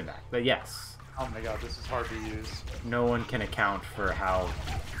 Back. We've been back, but yes. Oh my god, this is hard to use. No one can account for how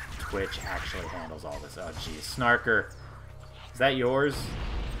Twitch actually handles all this. Oh, jeez. Snarker. Is that yours?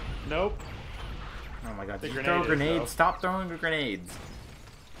 Nope. Oh my god. The Did you grenade throw is, grenades? though. Stop throwing the grenades.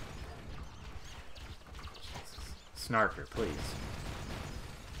 Snarker, please.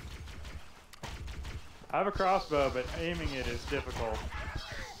 I have a crossbow, but aiming it is difficult.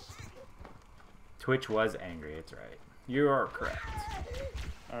 Twitch was angry, it's right. You are correct.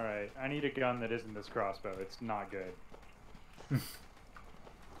 Alright, I need a gun that isn't this crossbow. It's not good.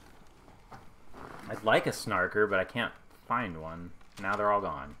 I'd like a Snarker, but I can't find one. Now they're all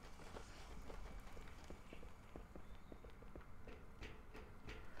gone.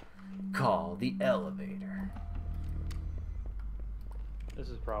 Call the elevator. This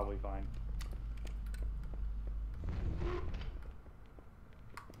is probably fine.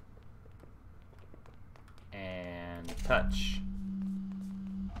 And touch.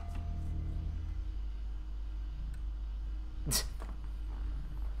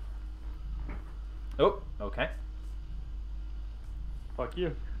 Oh, okay. Fuck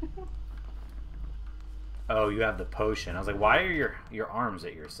you. Oh, you have the potion. I was like, why are your arms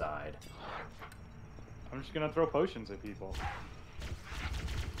at your side? I'm just gonna throw potions at people.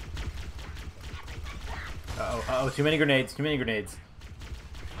 Uh-oh, uh-oh, too many grenades, too many grenades.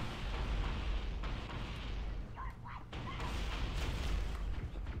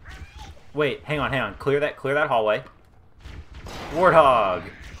 Wait, hang on. Clear that hallway. Warthog!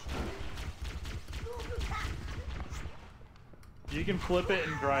 You can flip it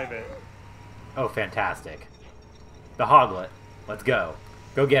and drive it. Oh, fantastic. The Hoglet. Let's go.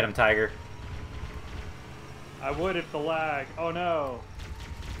 Go get him, Tiger. I would if the lag. Oh no.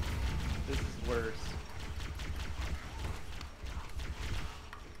 This is worse.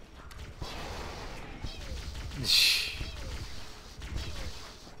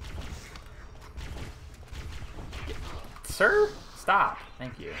 Sir? Stop.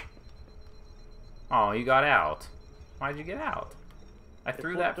 Thank you. Oh, you got out. Why'd you get out? I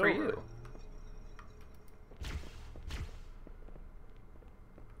threw that for you.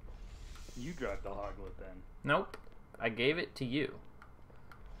 You drive the Hoglet then. Nope. I gave it to you.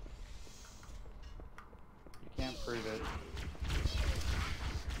 You can't prove it.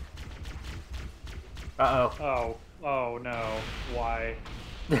 Uh-oh. Oh. Oh no. Why?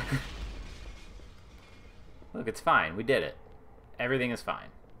 Look, it's fine. We did it. Everything is fine.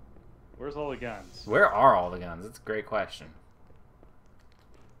 Where's all the guns? Where are all the guns? That's a great question.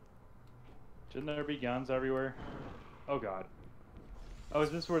 Shouldn't there be guns everywhere? Oh god. Oh,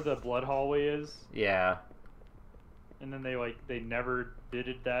 is this where the blood hallway is? Yeah. And then they never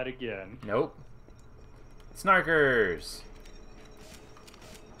did that again. Nope. Snarkers!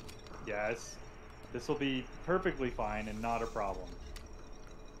 Yes. This will be perfectly fine and not a problem.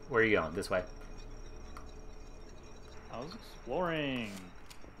 Where are you going? This way. I was exploring.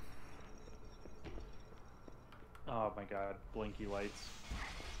 Oh my god, blinky lights.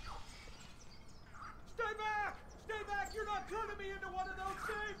 Stay back! Stay back! You're not turning me into one of those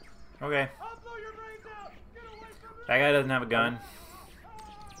things! Okay. I'll blow your brains out! Get away from me! That guy doesn't have a gun.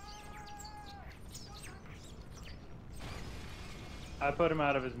 I put him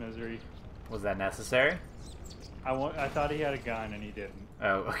out of his misery. Was that necessary? I thought he had a gun and he didn't.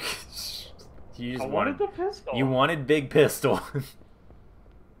 Oh, okay. You just I wanted the pistol. You wanted Big Pistol.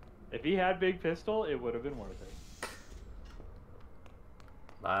 If he had Big Pistol, it would have been worth it.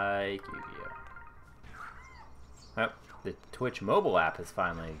 Like Yu-Gi-Oh. Oh, the Twitch mobile app has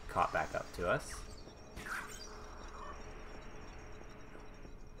finally caught back up to us.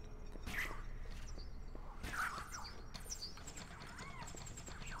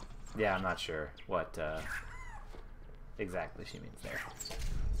 Yeah, I'm not sure what exactly she means there.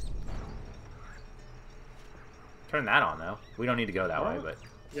 Turn that on, though. We don't need to go that way, but...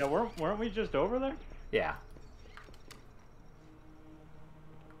 Yeah, weren't we just over there? Yeah.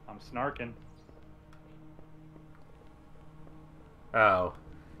 I'm snarking. Oh.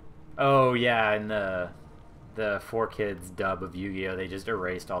 Oh, yeah, in the 4Kids dub of Yu-Gi-Oh! They just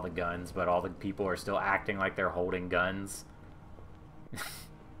erased all the guns, but all the people are still acting like they're holding guns.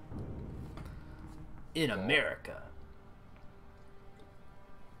 In America.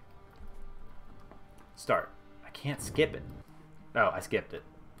 Start. I can't skip it. Oh, I skipped it.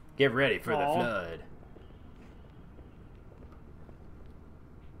 Get ready for the flood.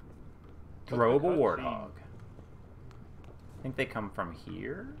 Throw a warthog. I think they come from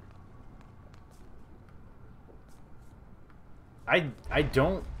here. I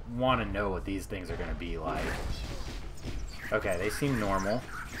don't want to know what these things are going to be like. Okay, they seem normal.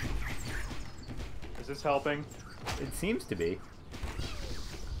 Is this helping? It seems to be.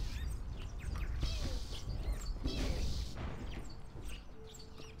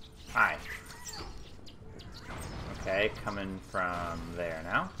 Hi. Okay, coming from there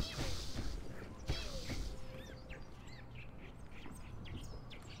now.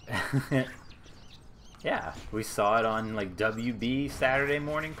 Yeah, we saw it on like WB Saturday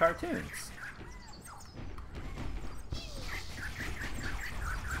morning cartoons.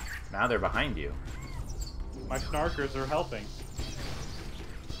 Now they're behind you. My snarkers are helping.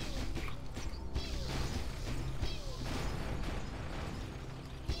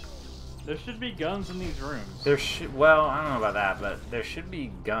 There should be guns in these rooms. There should, well, I don't know about that, but there should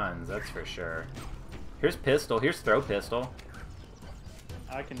be guns, that's for sure. Here's pistol, here's throw pistol.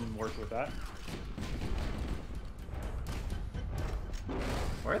 I can work with that.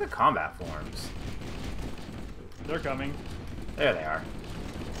 Where are the combat forms? They're coming. There they are.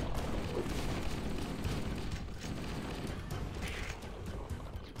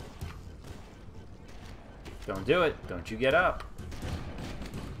 Don't do it. Don't you get up.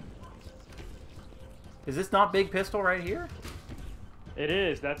 Is this not Big Pistol right here? It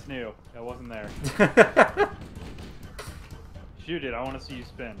is. That's new. That wasn't there. Shoot it. I want to see you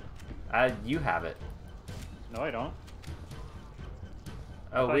spin. You have it. No, I don't.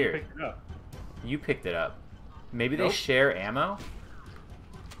 Oh, I thought weird. You picked it up. You picked it up. Maybe they Nope. share ammo?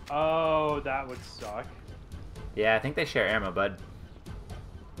 Oh, that would suck. Yeah, I think they share ammo, bud.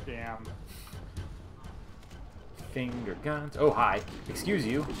 Damn. Finger guns. Oh, hi. Excuse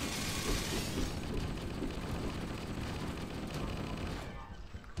you.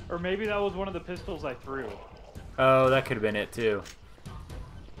 Or maybe that was one of the pistols I threw. Oh, that could have been it, too.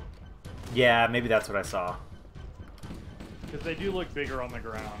 Yeah, maybe that's what I saw. Because they do look bigger on the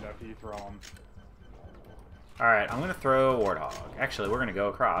ground after you throw them. Alright, I'm going to throw a Warthog. Actually, we're going to go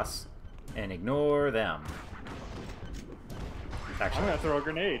across and ignore them. I'm Actually, going to throw a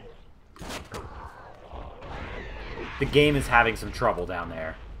grenade. the game is having some trouble down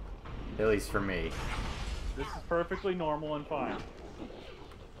there. At least for me. This is perfectly normal and fine.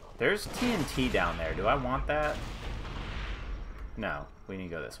 There's TNT down there. Do I want that? No. We need to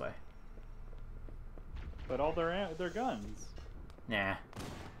go this way. But all their guns. Nah.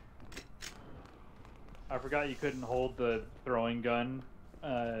 I forgot you couldn't hold the throwing gun,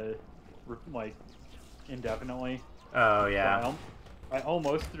 like, indefinitely. Oh, yeah. So I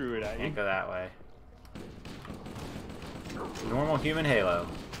almost threw it at you. Can't go that way. Normal human Halo.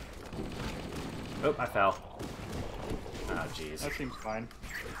 Oh, I fell. Oh, jeez. That seems fine.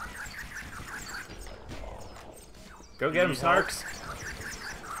 Go get him, need help? Snarks.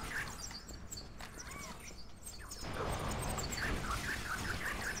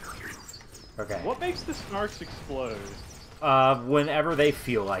 Okay. What makes the snarks explode? Whenever they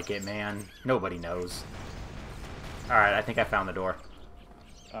feel like it, man. Nobody knows. Alright, I think I found the door.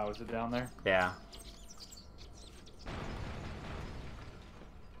 Oh, is it down there? Yeah.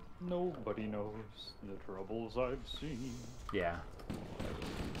 Nobody knows the troubles I've seen. Yeah.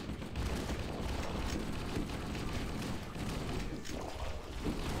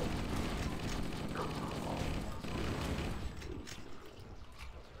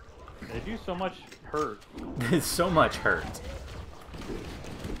 They do so much hurt. There's so much hurt.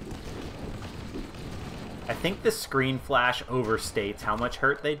 I think the screen flash overstates how much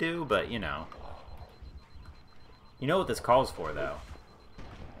hurt they do, but you know. You know what this calls for, though?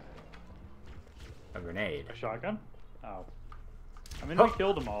 A grenade. A shotgun? Oh. I mean, Oh. we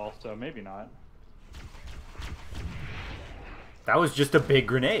killed them all, so maybe not. That was just a big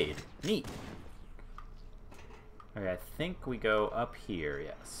grenade. Neat. Okay, I think we go up here,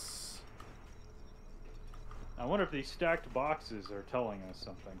 yes. I wonder if these stacked boxes are telling us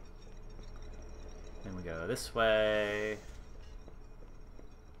something. Then we go this way.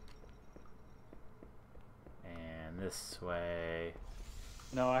 And this way.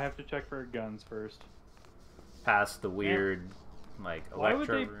 No, I have to check for guns first. Past the weird, like, Why would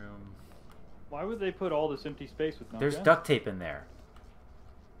electro they- room. Why would they put all this empty space with no There's guns? duct tape in there.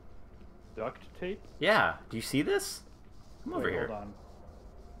 Duct tape? Yeah, do you see this? Come over Wait, here. hold on.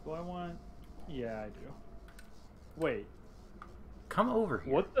 Do I want... Yeah, I do. Wait, Come over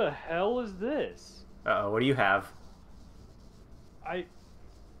here. what the hell is this? Uh-oh, what do you have? I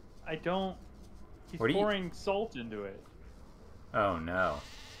don't... He's What do you- pouring salt into it. Oh, no.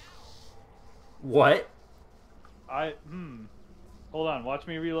 What? Hold on, watch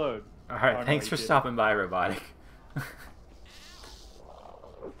me reload. Alright, Oh, no, thanks you for didn't. stopping by, Robotic.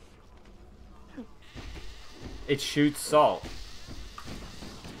 It shoots salt.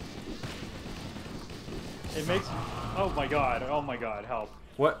 It makes... oh my god, help.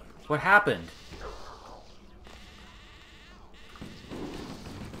 What happened?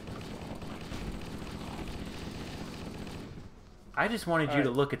 I just wanted you to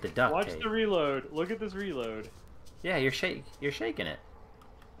Alright, look at the duct Watch tape. the reload. Look at this reload. Yeah, you're shaking it.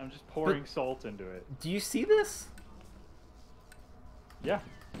 I'm just pouring salt into it. Do you see this? Yeah.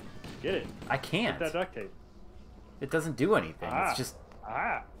 Get it. I can't. Get that duct tape. It doesn't do anything. Ah. It's just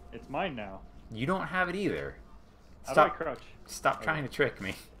It's mine now. you don't have it either. How do I Stop crouch? Stop trying to trick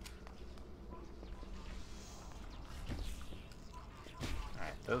me.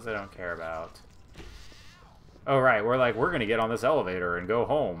 Alright, those I don't care about. Oh right, we're gonna get on this elevator and go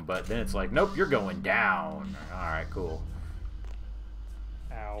home, but then it's like, nope, you're going down. Alright, cool.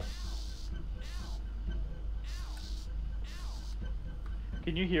 Ow.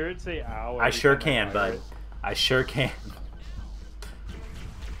 Can you hear it say ow? I every sure time can, fire bud. it? I sure can.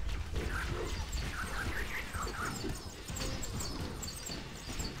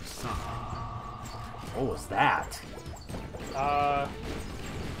 What was that? I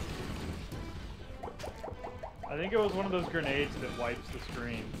think it was one of those grenades that wipes the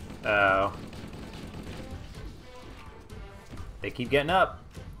screen. Oh. They keep getting up.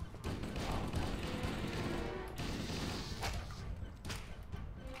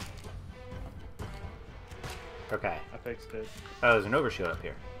 Okay. I fixed it. Oh, there's an overshield up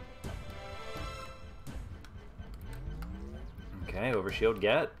here. Okay, overshield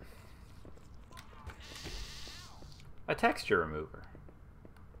get. A texture remover.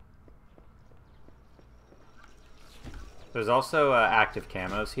 There's also active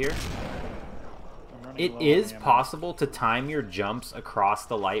camos here. I'm running It low on is ammo. possible to time your jumps across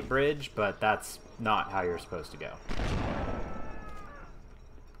the light bridge, but that's not how you're supposed to go.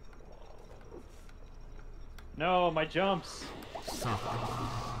 No, my jumps.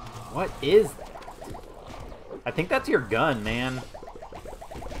 What is that? I think that's your gun, man.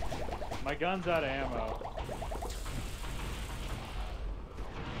 My gun's out of ammo.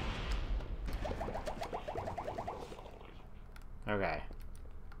 Okay.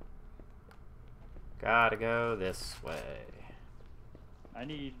 Gotta go this way. I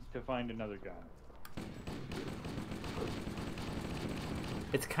need to find another gun.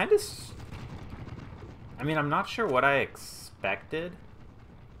 It's kind of... I mean, I'm not sure what I expected,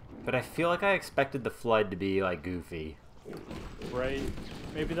 but I feel like I expected the flood to be, like, goofy. Right?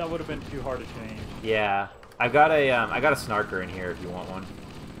 Maybe that would have been too hard to change. Yeah. I got a snarker in here if you want one.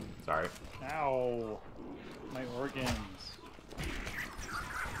 Sorry. Ow. My organs.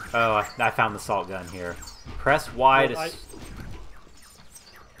 Oh, I found the salt gun here. Press Y to... Well,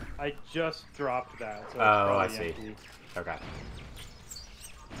 I just dropped that, so it's Oh, I probably see. empty. Okay.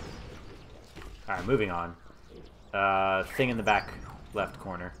 Alright, moving on. Thing in the back left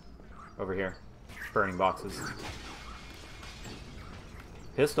corner. Over here. Burning boxes.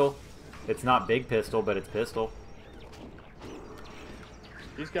 Pistol. It's not big pistol, but it's pistol.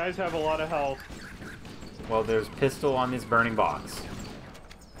 These guys have a lot of health. Well, there's pistol on this burning box.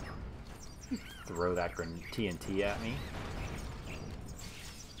 Throw that TNT at me.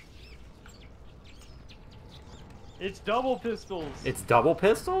 It's double pistols. It's double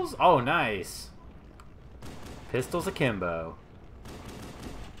pistols? Oh, nice. Pistols akimbo.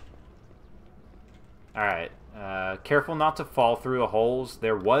 Alright. Careful not to fall through the holes.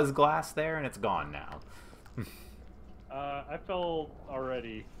 There was glass there, and it's gone now. I fell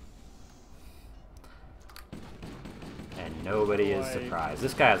already. And nobody is surprised.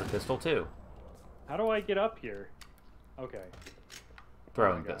 This guy has a pistol, too. How do I get up here? Okay.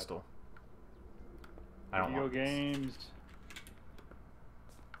 Throwing God. pistol. I don't Video want this. games.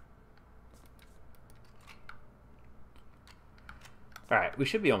 Alright, we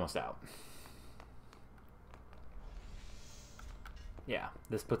should be almost out. Yeah,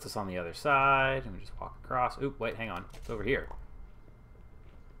 this puts us on the other side, and we just walk across. Oop, wait, hang on. It's over here.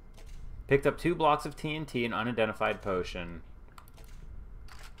 Picked up 2 blocks of TNT and unidentified potion.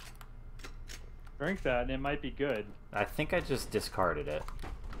 Drink that and it might be good. I think I just discarded it.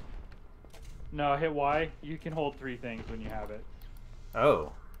 No, hit Y. You can hold 3 things when you have it.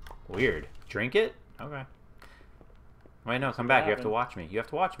 Oh, weird. Drink it? Okay. Wait, no, come back. You have to watch me. You have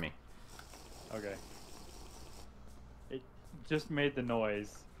to watch me. Okay. It just made the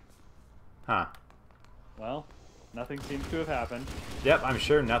noise. Huh. Well, nothing seems to have happened. Yep, I'm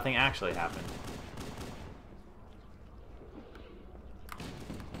sure nothing actually happened.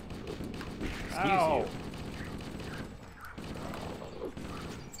 Excuse Ow. you.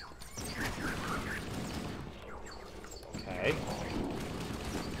 Okay.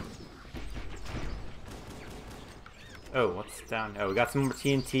 Oh, what's down? Oh, we got some more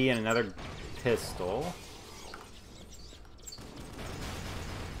TNT and another pistol.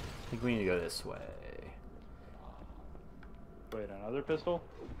 I think we need to go this way. Wait, another pistol?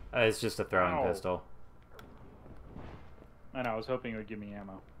 It's just a throwing Ow. pistol. I know, I was hoping it would give me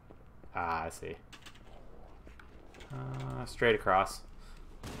ammo. Ah, I see. Straight across.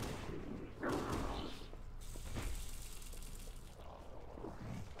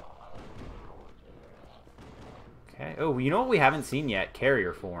 Okay. Oh, you know what we haven't seen yet?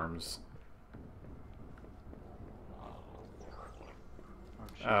 Carrier forms.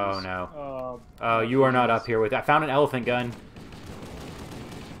 Oh, jeez. no. Oh, you are not up here with... I found an elephant gun.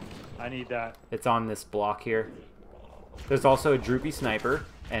 I need that. It's on this block here. There's also a droopy sniper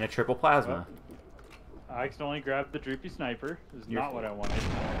and a triple plasma. I accidentally grabbed the droopy sniper. This is You're- not what I wanted.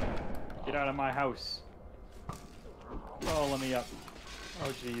 Get out of my house. Oh, let me up. Oh,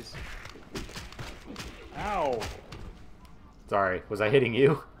 jeez. Ow. Sorry, was I hitting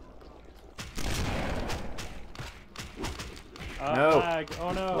you? No. Lag.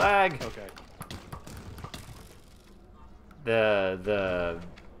 Oh, no. Lag. Okay. The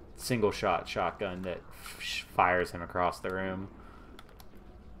single shot shotgun that fires him across the room.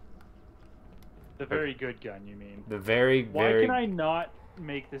 The very good gun, you mean? The very, Why very... can I not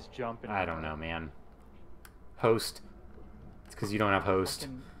make this jump anymore? I don't know, man. Host. It's because you don't have host.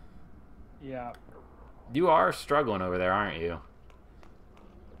 Yeah. You are struggling over there, aren't you?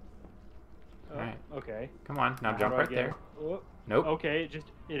 Alright. Okay. Come on, now How jump do I right get- there. Oh, Nope. okay,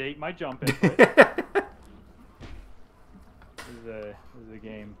 it ate my jump input. This is a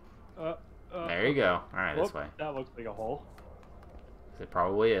game. There you go. Alright, this Whoop, way. That looks like a hole. It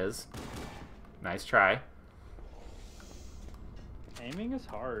probably is. Nice try. Aiming is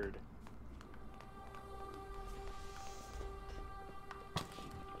hard.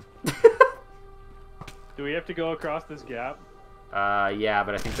 Do we have to go across this gap? Yeah,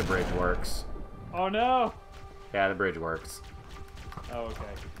 but I think the bridge works. Oh no! Yeah, the bridge works. Oh, okay.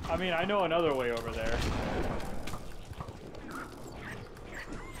 I mean, I know another way over there.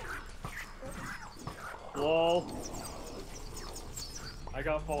 Lol. I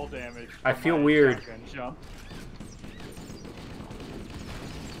got fall damage. I from feel my weird. shotgun jump.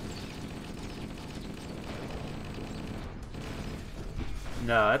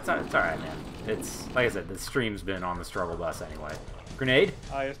 No, it's alright, man. It's, like I said, the stream's been on the struggle bus anyway. Grenade?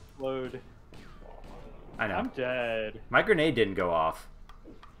 I explode. I know. I'm dead. My grenade didn't go off.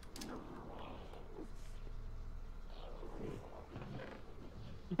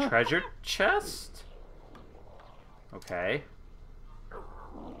 Treasure chest? Okay.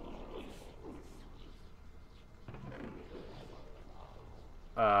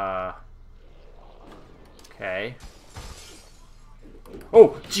 Okay.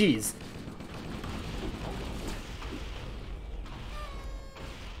 Oh, jeez.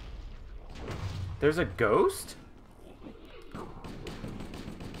 There's a ghost?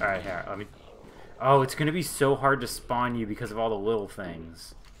 Alright, here, let me... Oh, it's gonna be so hard to spawn you because of all the little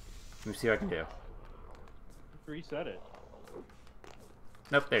things. Let me see what I can do. Reset it.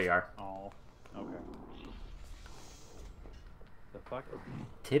 Nope, there you are. Oh. Okay. The fuck?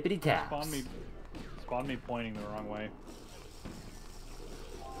 Tippity taps. Spawn me pointing the wrong way.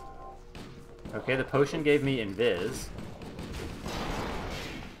 Okay, the potion gave me invis.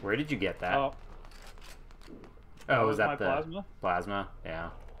 Where did you get that? Oh. Oh, was that my the plasma? Plasma? Yeah.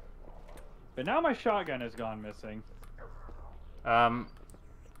 But now my shotgun has gone missing.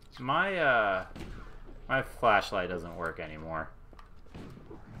 My my flashlight doesn't work anymore.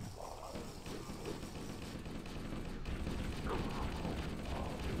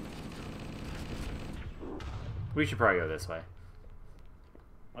 We should probably go this way.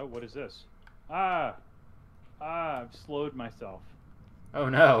 Oh, what is this? Ah! Ah, I've slowed myself. Oh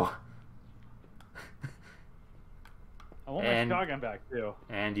no. I want And- my shotgun back, too.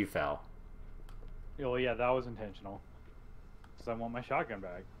 And you fell. Oh, yeah, that was intentional. Because I want my shotgun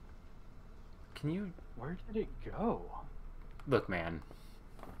back. Can you Where did it go? look, man?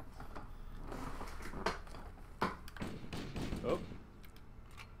 Oh,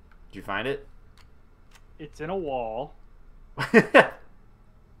 Did you find it? it's in a wall.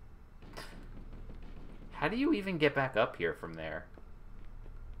 How do you even get back up here from there?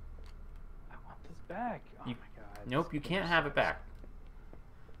 I want this back. Oh You- my god. Nope, this you game can't have it sucks. back.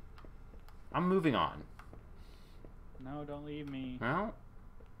 I'm moving on. No, don't leave me. Well,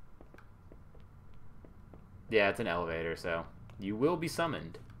 yeah, it's an elevator, so you will be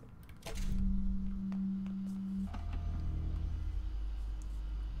summoned.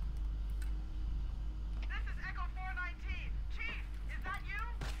 This is Echo 419. Chief, is that you?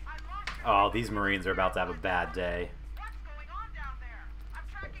 I lost your Oh, these Marines are about to have a bad day. What's going on down there? I'm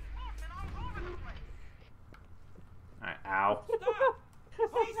tracking movement all over the place. Alright, ow.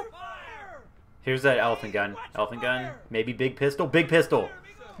 Cease fire! Here's that elephant gun. Elephant gun. Maybe big pistol. Big pistol!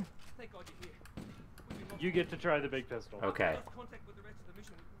 Thank God you're here. We've been lost You get to try the big pistol. Okay. lost contact with the rest of the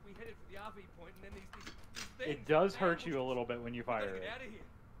mission. We headed for the RV point, and then these things. It does hurt you a little bit when you We fire gotta it. get out of here.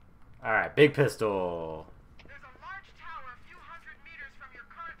 Alright, big pistol. There's a large tower a few hundred meters from your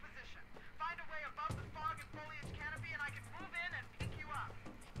current position. Find a way above the fog and foliage canopy and I can move in and pick you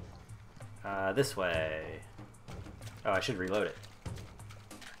up. This way. Oh, I should reload it.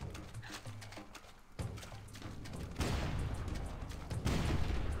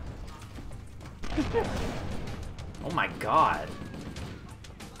 Oh my god.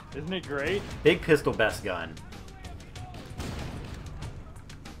 Isn't it great? Big pistol, best gun.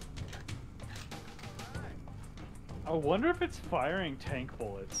 I I wonder if it's firing tank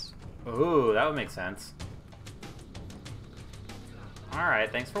bullets. Ooh, that would make sense.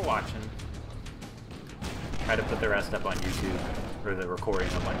 Alright, thanks for watching. Try to put the rest up on YouTube. Or the recording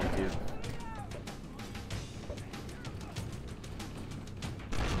up on YouTube.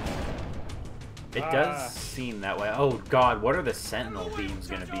 It does seem that way. Oh god, what are the sentinel beams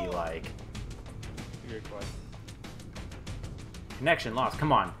gonna be like? Good question. Connection lost,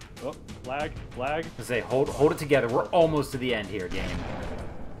 come on. Oh, lag, lag. I say, hold it together. We're almost to the end here, game.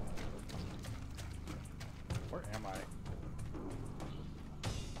 Where am I?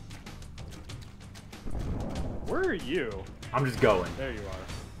 Where are you? I'm just going. There you are.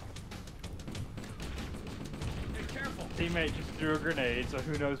 Be careful. Teammate just threw a grenade, so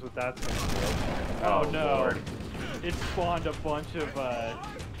who knows what that's gonna do. Oh, no. Lord. It spawned a bunch of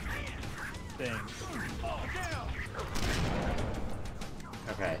things.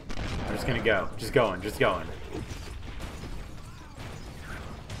 Okay. I'm just gonna go. Just going, just going.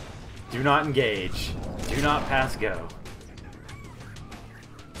 Do not engage. Do not pass go.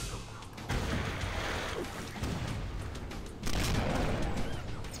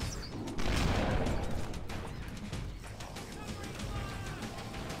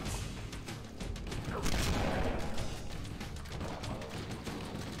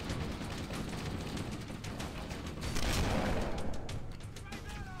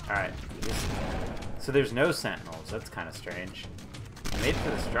 Alright. So there's no sentinels. That's kind of strange. I made it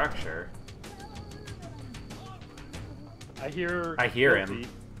to the structure. I hear him. Guilty.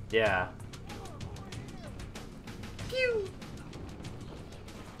 Yeah. Pew!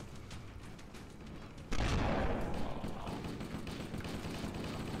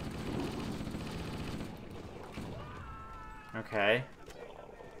 Okay.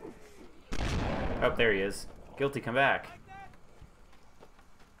 Oh, there he is. Guilty, come back.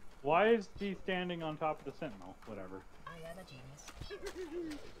 Why is he standing on top of the sentinel? Whatever. I am a genius.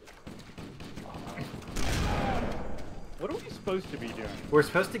 What are we supposed to be doing? We're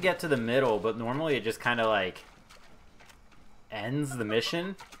supposed to get to the middle, but normally it just kind of like ends the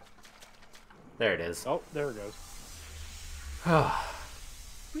mission. There it is. Oh, there it goes.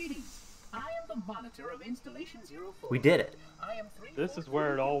 Greetings. I am the monitor of Installation 04. We did it. I am This is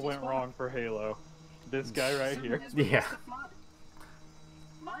where it all went wrong for Halo. This guy right here. Yeah.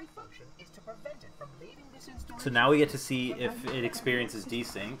 My function is to prevent it from leaving this installation. So now we get to see if it experiences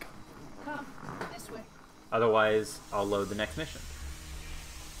desync. Come this way. Otherwise, I'll load the next mission.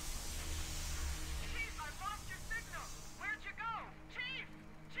 Chief, I lost your signal. Where'd you go? Chief!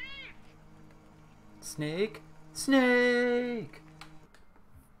 Chief! Snake? Snake!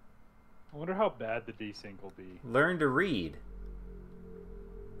 I wonder how bad the desync will be. Learn to read.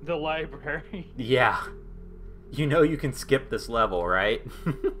 The library. Yeah. You know you can skip this level, right?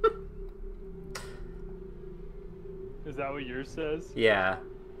 Is that what yours says? Yeah.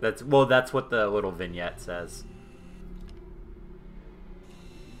 That's what the little vignette says.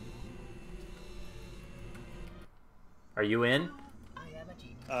 Are you in? I am a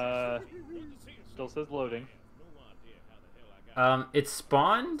genius. Still says loading. It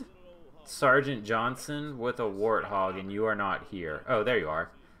spawned Sergeant Johnson with a warthog and you are not here. Oh, there you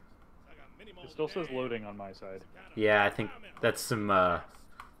are. It still says loading on my side. Yeah, I think that's some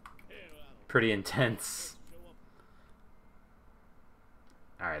pretty intense.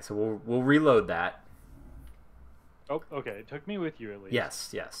 Alright, so we'll reload that. Oh, okay. It took me with you at least. Yes,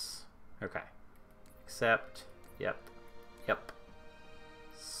 yes. Okay. Accept. Yep. Yep.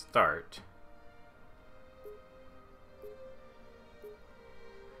 Start.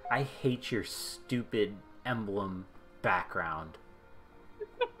 I hate your stupid emblem background.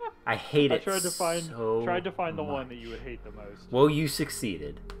 I hate I it tried to find so the one much. that you would hate the most. Well, you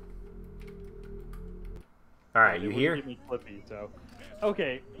succeeded. Alright, It you wouldn't here? give me Clippy, so.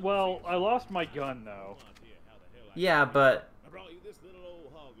 Okay, well, I lost my gun though. Yeah, but I brought you this little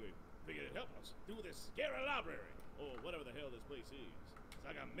old hoglet. Figured it'd help us through this scary library, or whatever the hell this place is. It's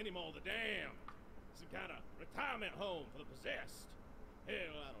like a mini mall the dam. Some kind of retirement home for the possessed.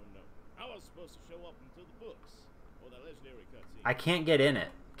 Hell, I don't know. I was supposed to show up until the books, or the legendary cutscene. I can't get in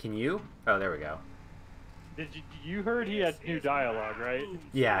it. Can you? Oh, there we go. Did you heard he had new dialogue, right?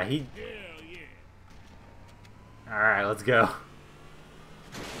 Yeah, he... Hell yeah. Alright, let's go.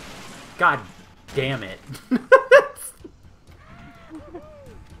 God damn it.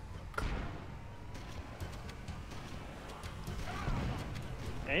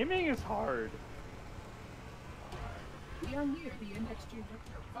 Aiming is hard. We are near the index chamber.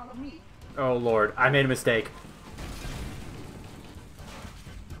 Follow me. Oh lord, I made a mistake.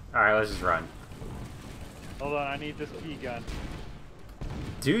 Alright, let's just run. Hold on, I need this key gun.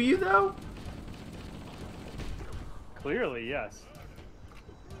 Do you though? Clearly, yes.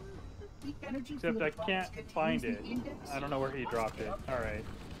 The energy Except field I box can't contains find the it. index I don't know where he dropped it. Alright.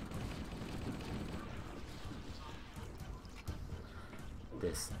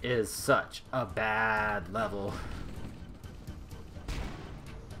 This is such a bad level.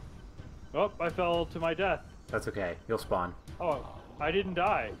 Oh, I fell to my death. That's okay. You'll spawn. Oh, I didn't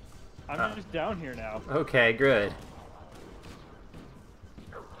die. I'm just down here now. Okay, good.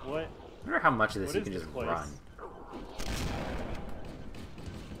 What? I wonder how much of this What you is can this just place? run.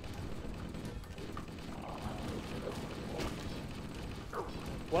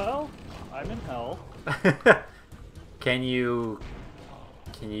 Well, I'm in hell. Can you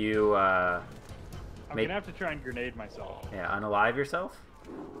I'm make, gonna have to try and grenade myself. yeah, unalive yourself?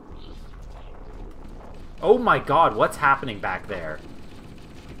 Oh my god, what's happening back there?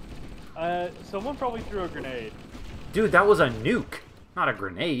 Someone probably threw a grenade. Dude, that was a nuke, not a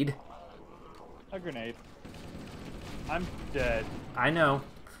grenade. A grenade. I'm dead. I know.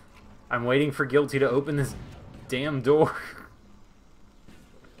 I'm waiting for Guilty to open this damn door.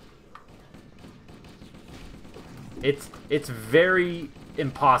 It's very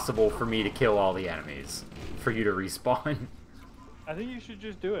impossible for me to kill all the enemies for you to respawn. I think you should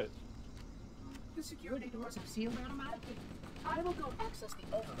just do it. The security doors have sealed automatically. I will go access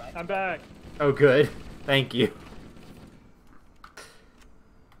the override. I'm back. Oh good. Thank you.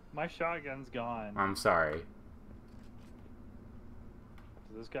 My shotgun's gone. I'm sorry.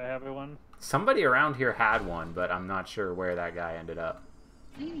 Does this guy have one? Somebody around here had one, but I'm not sure where that guy ended up.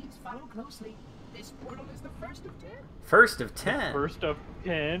 Please follow closely. This portal is the first of 10. First of 10. First of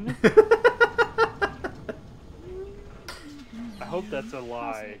 10? I hope that's a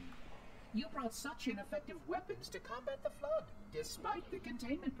lie. You brought such ineffective weapons to combat the flood, despite the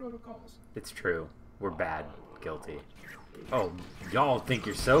containment protocols. It's true. We're bad. Guilty. Oh, y'all think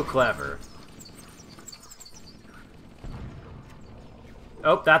you're so clever.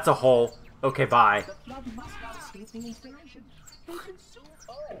 Oh, that's a hole. Okay, bye. The flood must not escape the inspiration. They consume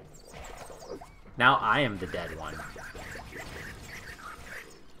all. Now I am the dead one.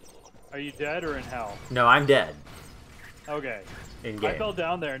 Are you dead or in hell? No, I'm dead. Okay. In I game. fell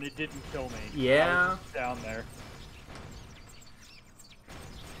down there and it didn't kill me. Yeah. I was just down there.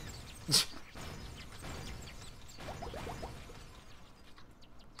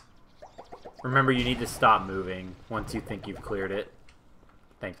 Remember, you need to stop moving once you think you've cleared it.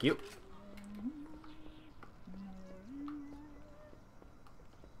 Thank you.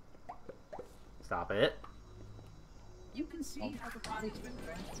 Stop it. You can see how the body's been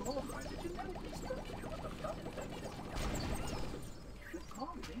transformed by the genetic destruction of the flood infection. The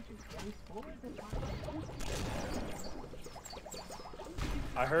cause agent carries forward the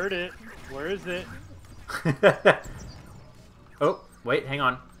I heard it. Where is it? Oh, wait, hang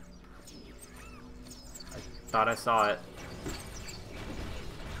on. I thought I saw it.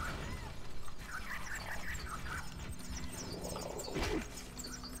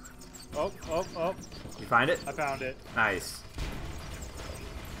 Oh, oh, oh. You find it? I found it. Nice.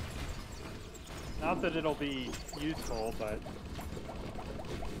 Not that it'll be useful, but...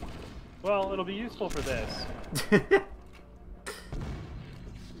 Well, it'll be useful for this.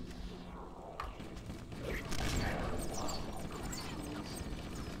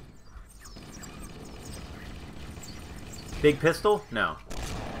 Big pistol? No.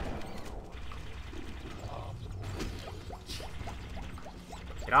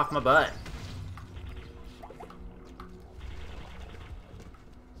 Get off my butt.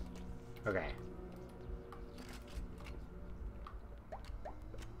 Okay.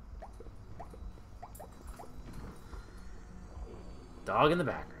 Dog in the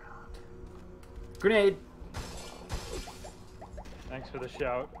background. Grenade. Thanks for the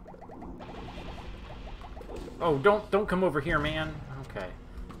shout. Oh, don't come over here, man. Okay.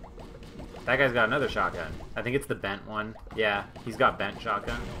 That guy's got another shotgun. I think it's the bent one. Yeah, he's got bent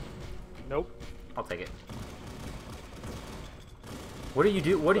shotgun. Nope. I'll take it. What did you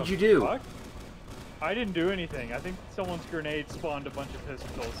do? What did you do? Fuck? I didn't do anything. I think someone's grenade spawned a bunch of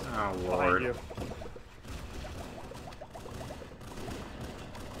pistols. Oh, behind Lord. you.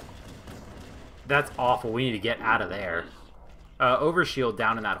 That's awful. We need to get out of there. Overshield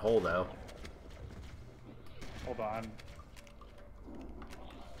down in that hole, though. Hold on.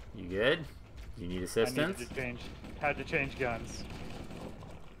 You good? You need assistance? I needed to change. Had to change guns.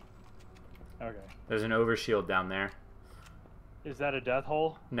 Okay. There's an overshield down there. Is that a death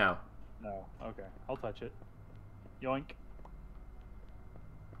hole? No. No. Okay. I'll touch it. Yoink.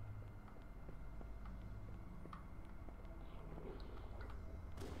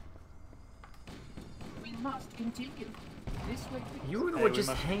 We must continue. This way. You Hey, were we just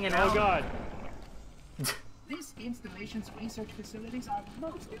must- hanging Oh out. god. This installation's research facilities are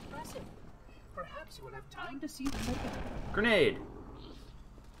most impressive. Perhaps you will have time to see them open. Grenade!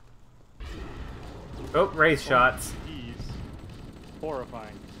 Oh, raise shots. Jeez.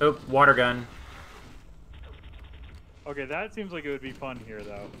 Horrifying. Oh, water gun. Okay, that seems like it would be fun here,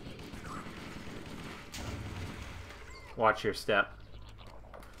 though. Watch your step.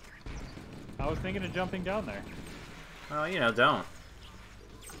 I was thinking of jumping down there. Well, you know, don't.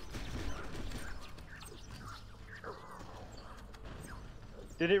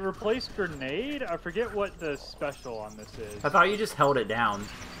 Did it replace grenade? I forget what the special on this is. I thought you just held it down.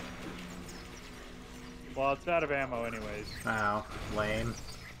 Well, it's out of ammo anyways. Oh, lame.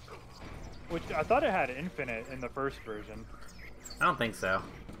 Which, I thought it had infinite in the first version. I don't think so.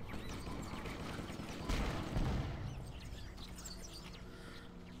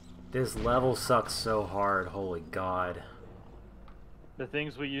 This level sucks so hard, holy god. The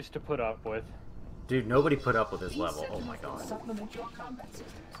things we used to put up with. Dude, nobody put up with this These level, oh my sentinels will god. supplement your combat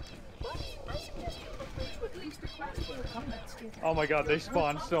systems. But I suggest you look into at least the class 4 combat skill. Oh my god, they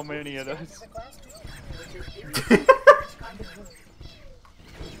spawned so many of those.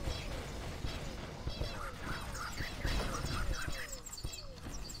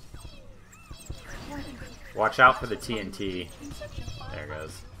 Watch out for the TNT. There it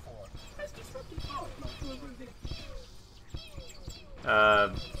goes.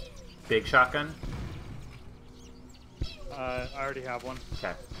 Big shotgun? I already have one.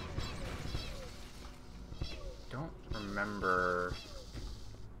 Okay. Don't remember...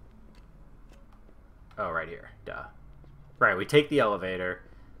 Oh, right here. Duh. Right, we take the elevator,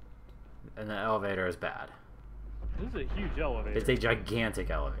 and the elevator is bad. This is a huge elevator. It's a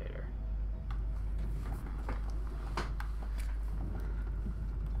gigantic elevator.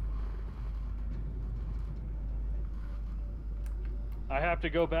 I have to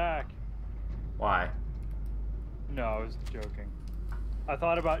go back. Why? No, I was joking. I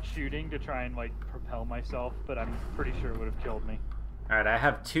thought about shooting to try and, like, propel myself, but I'm pretty sure it would have killed me. Alright, I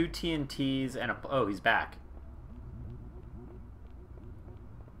have 2 TNTs and a... Oh, he's back.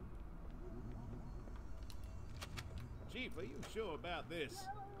 Chief, are you sure about this?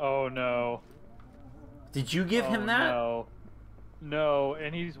 Oh, no. Did you give him that? No. No,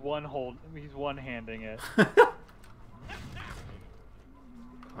 and he's one-handing it.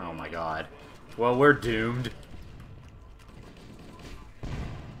 Oh my god. Well, we're doomed.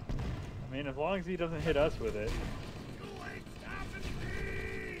 I mean, as long as he doesn't hit us with it.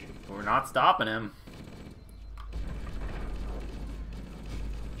 We're not stopping him.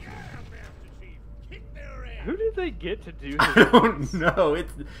 Who did they get to do I this? don't know.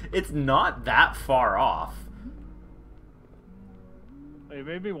 It's not that far off. It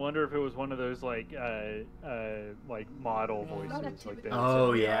made me wonder if it was one of those like model voices, like the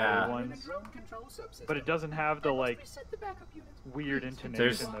Oh, CGI yeah. ones. But it doesn't have the like weird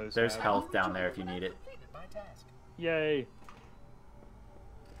intonation those There's have. health down there if you need it. Yay!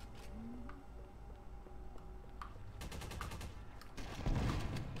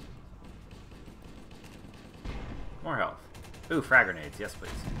 More health. Ooh, frag grenades. Yes,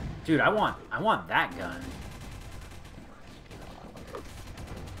 please. Dude, I want that gun.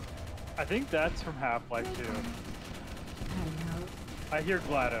 I think that's from Half-Life 2. I hear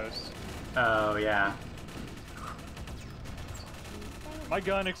GLaDOS. Oh, yeah. My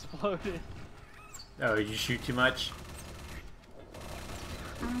gun exploded. Oh, did you shoot too much?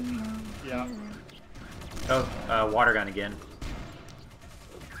 Yeah. Oh, water gun again.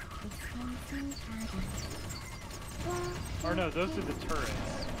 Or no, those are the turrets.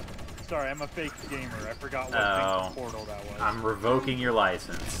 Sorry, I'm a fake gamer. I forgot what Oh. thing portal that was. I'm revoking your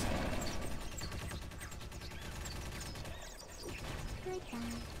license.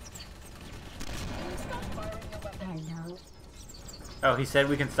 Oh, he said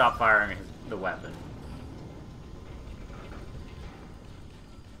we can stop firing the weapon.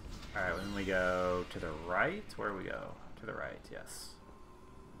 Alright, when we go to the right, where do we go? To the right, yes.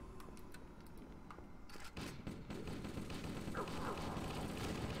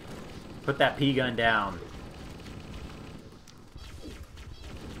 Put that P gun down.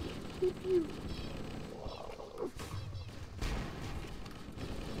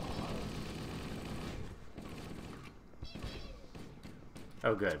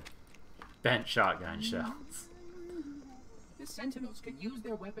 Oh, good. Bent shotgun shells. The Sentinels can use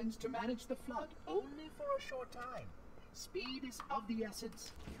their weapons to manage the flood only for a short time. Speed is of the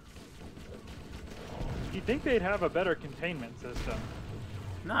essence. You'd think they'd have a better containment system.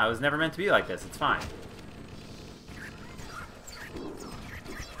 No, it was never meant to be like this. It's fine.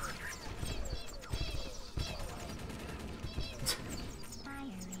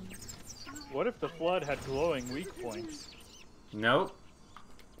 What if the flood had glowing weak points? Nope.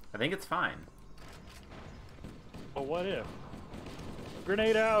 I think it's fine. But what if?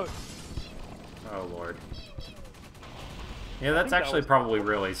 Grenade out! Oh lord. Yeah, that's think that actually was- probably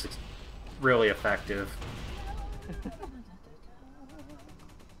really effective.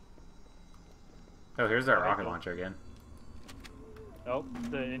 Oh, here's our Alright, rocket cool. launcher again. Oh,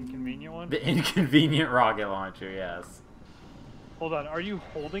 the inconvenient one? The inconvenient rocket launcher, yes. Hold on, are you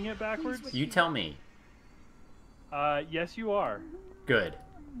holding it backwards? You tell me. Yes you are. Good.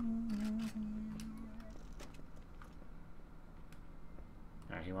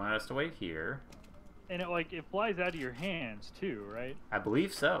 Alright, he wanted us to wait here. And it flies out of your hands too, right? I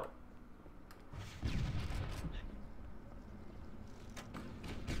believe so.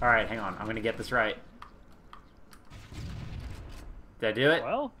 Alright, hang on. I'm gonna get this right. Did I do it?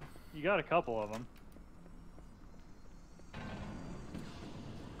 Well, you got a couple of them.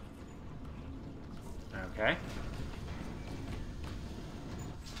 Okay.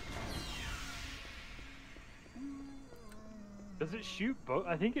 Does it shoot both?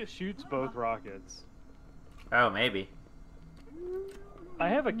 I think it shoots both rockets. Oh, maybe. I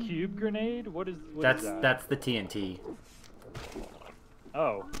have a cube grenade. What is that? That's the TNT.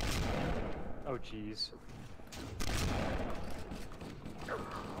 Oh. Oh, jeez.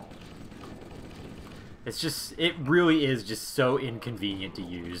 It really is just so inconvenient to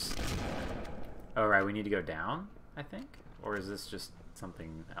use. Oh, right, we need to go down, I think? Or is this just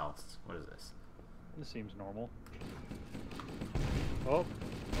something else? What is this? This seems normal. Oh.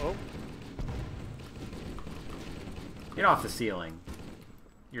 Oh. Get off the ceiling.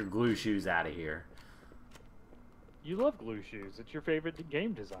 Your glue shoes out of here. You love glue shoes. It's your favorite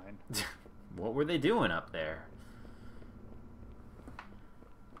game design. What were they doing up there?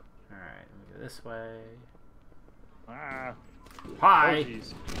 Alright, let me go this way. Ah. Hi! Oh,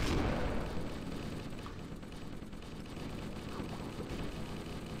 jeez.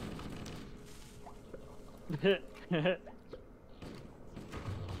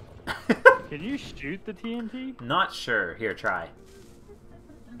 Can you shoot the TNT? Not sure. Here, try.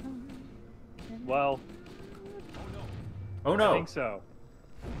 Well, Oh I no! think so.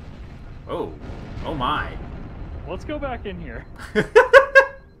 Oh. Oh my. Let's go back in here.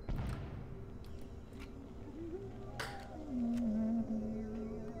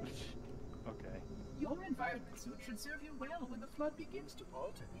 Okay. Your environment suit should serve you well when the flood begins to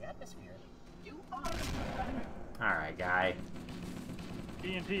alter the atmosphere. You are a good planner. Alright, guy.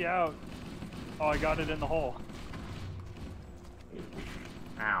 TNT out. Oh, I got it in the hole.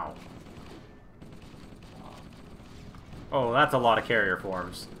 Ow. Oh, that's a lot of carrier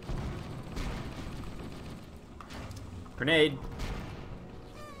forms. Grenade.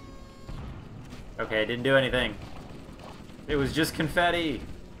 Okay, didn't do anything. It was just confetti.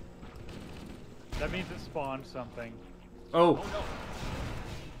 That means it spawned something. Oh.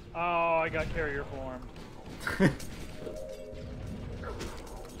 Oh, I got carrier formed.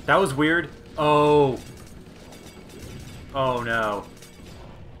 That was weird. Oh. Oh no.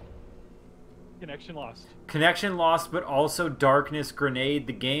 Connection lost. Connection lost, but also darkness grenade.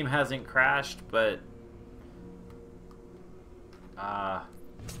 The game hasn't crashed, but... Oh,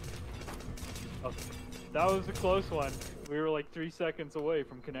 that was a close one. We were like 3 seconds away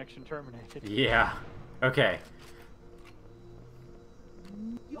from connection terminated. Yeah. Okay.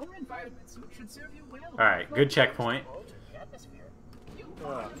 Your environment suit should serve you well. Alright, good checkpoint. Alter the atmosphere. You Oh,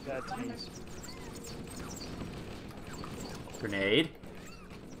 are a good that's planner. me. Grenade.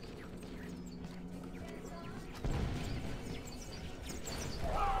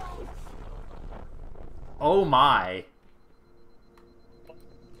 Oh my.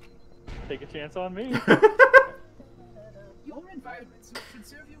 Take a chance on me. Your environment suit should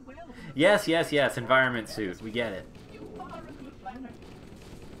serve you well. Yes, yes, yes. Environment suit. We get it. You are a good planner.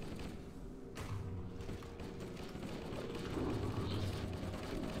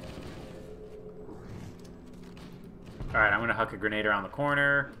 Alright, I'm gonna huck a grenade around the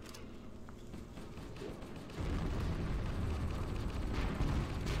corner.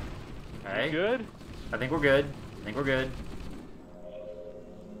 Okay. Good? I think we're good. I think we're good.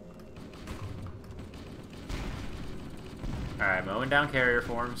 Alright, mowing down carrier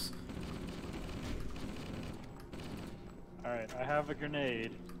forms. Alright, I have a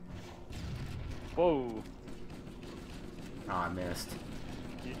grenade. Whoa, Oh, I missed.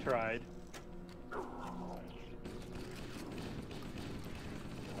 you tried.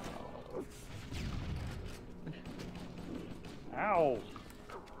 Ow!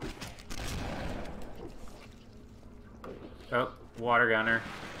 Oh, water gunner.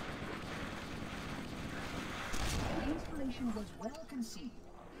 The installation was well conceived.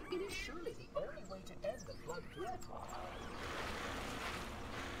 It is surely the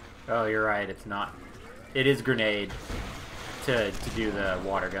Oh, you're right. It's not. It is grenade to do the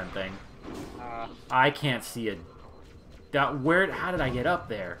water gun thing. I can't see a. Where? How did I get up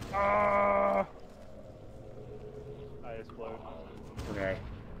there? I explode. Okay.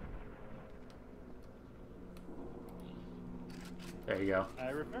 There you go. I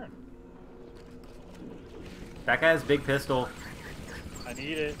return. That guy has big pistol. I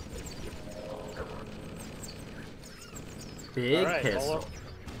need it. Big All right, pistol.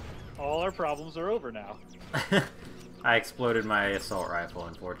 All our problems are over now. I exploded my assault rifle,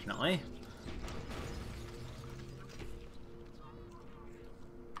 unfortunately.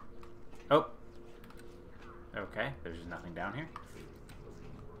 Oh. Okay, there's just nothing down here.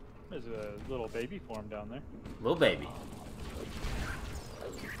 There's a little baby form down there. Little baby.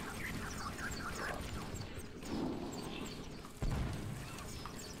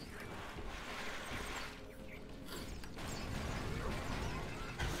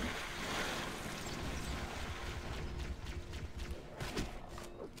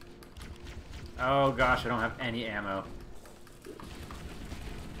 Oh gosh, I don't have any ammo.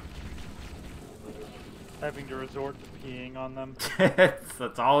 Having to resort to peeing on them.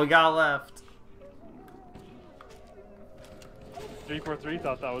 That's all we got left. 343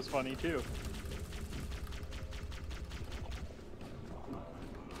 thought that was funny too.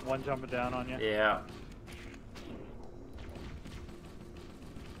 One jumping down on you. Yeah.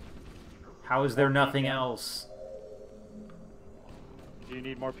 How is there nothing else? Do you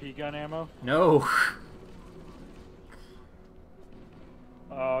need more pea gun ammo? No.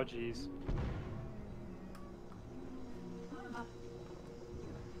 Oh, jeez.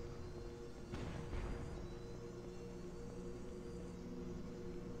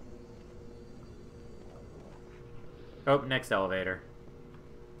 Oh, next elevator.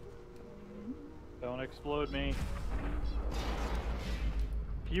 Don't explode me.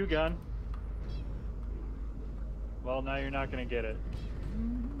 Pew gun. Well, now you're not gonna get it.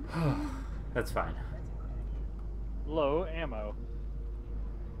 That's fine. Low ammo.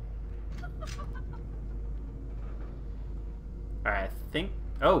 Alright, I think...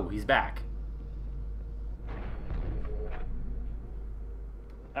 Oh, he's back.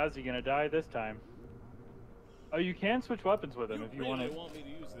 How's he gonna die this time? Oh, you can switch weapons with him if you really want to. want me to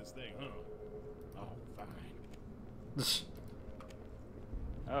use this thing, huh? Oh, fine.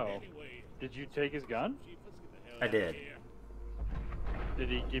 Oh. Anyway, Did you take his gun? Chief, let's get the hell I out did. of here. Did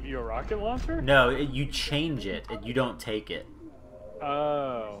he give you a rocket launcher? No, you change it. You don't take it.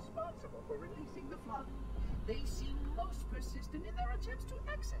 Oh. Responsible for releasing the flood. They seem most persistent in their attempts to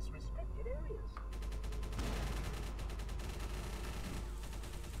access restricted areas.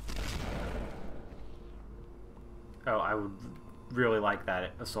 Oh, I would really like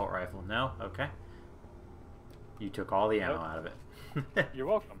that assault rifle. No? Okay. You took all the ammo Nope. out of it. You're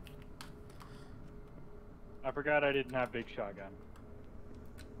welcome. I forgot I didn't have big shotgun.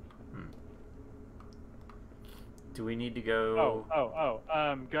 Do we need to go...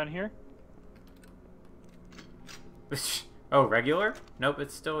 Gun here? Oh, regular? Nope,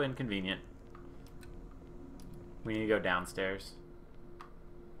 it's still inconvenient. We need to go downstairs.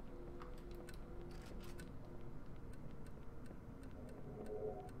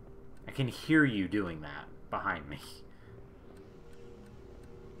 I can hear you doing that behind me.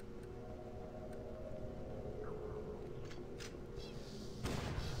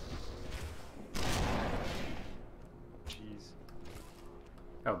 Jeez.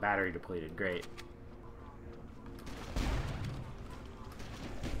 Oh, battery depleted. Great. Is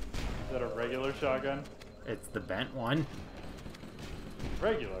that a regular shotgun? It's the bent one.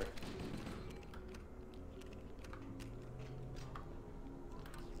 Regular.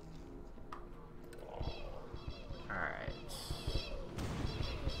 Alright.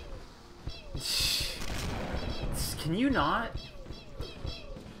 Can you not?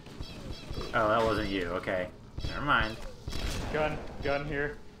 Oh, that wasn't you. Okay. Never mind. Gun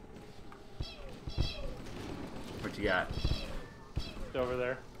here. What you got? It's over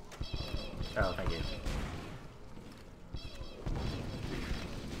there. Oh, thank you.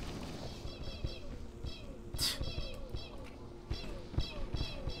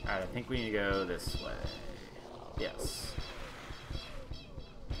 Alright, I think we need to go this way. Yes.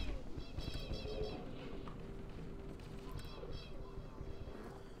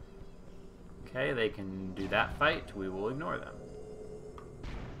 Okay, they can do that fight. We will ignore them.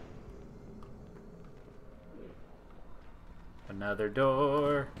 Another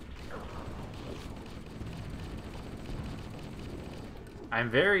door. I'm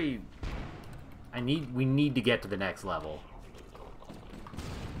very... we need to get to the next level.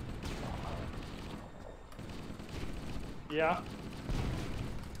 Yeah.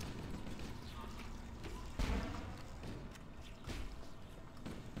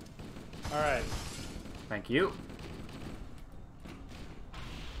 Alright. Thank you.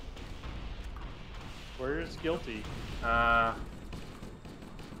 Where's Guilty? I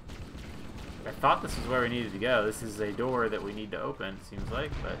thought this was where we needed to go. This is a door that we need to open, it seems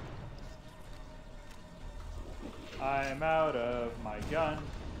like, but... I'm out of my gun.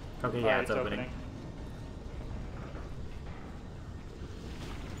 Okay, yeah, Alright, it's opening.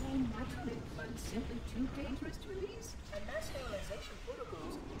 And naturally, but it's simply too dangerous to release, and mass sterilization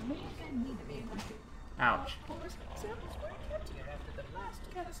protocols may then need to be enacted. Ouch. Of course, samples were kept here after the last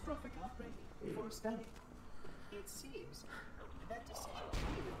catastrophic outbreak for study. It seems that decision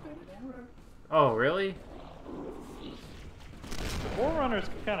may have been an error. Oh, really? The Forerunners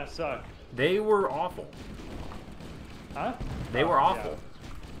kind of suck. They were awful. Huh? They were awful.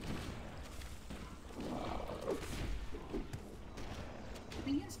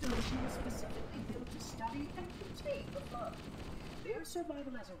 The installation was specifically built to study and contain the flood. Their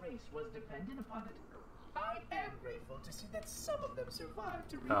survival as a race was dependent upon it. I am grateful to see that some of them survived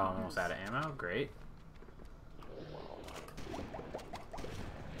to reproduce. Oh, almost out of ammo. Great.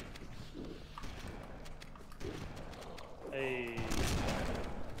 Hey.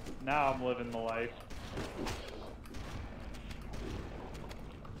 Now I'm living the life.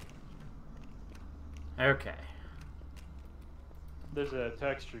 Okay. There's a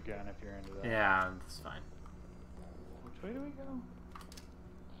texture gun if you're into that. Yeah, that's fine. Which way do we go?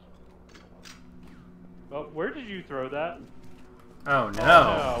 Well, where did you throw that? Oh, no.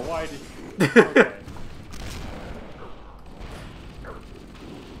 Oh, no. Why did you... Okay.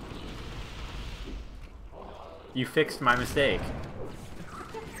 You fixed my mistake.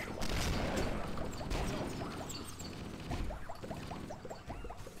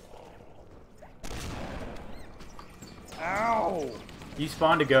 Ow! You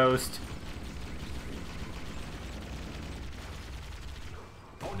spawned a ghost.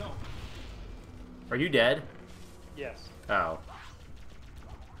 Oh no. Are you dead? Yes. Oh.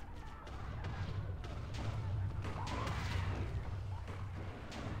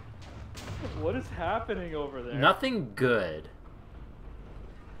 What is happening over there? Nothing good.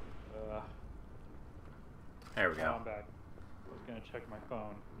 There we Now go. I'm back. I was gonna check my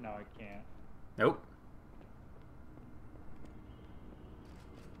phone. Now I can't. Nope.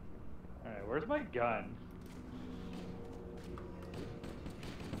 Alright, where's my gun?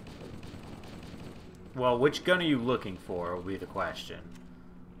 Well, which gun are you looking for will be the question.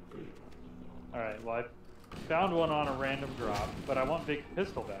 Alright, well I found one on a random drop, but I want Big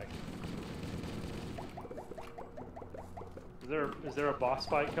Pistol back. Is there a boss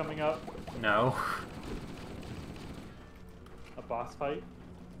fight coming up? No. A boss fight?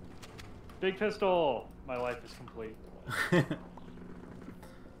 Big Pistol! My life is complete.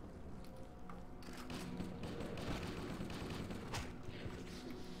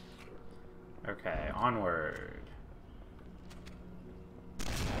 Okay, onward.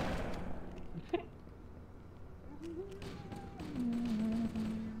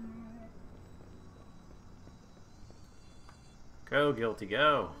 Go, Guilty,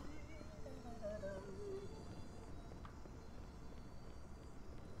 go.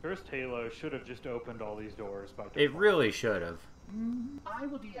 First Halo should have just opened all these doors by default. It really should have. I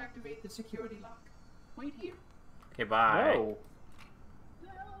will deactivate the security lock. Wait here. Okay, bye. No!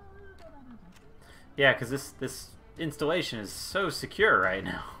 Yeah, because this installation is so secure right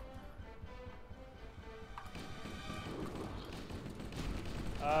now.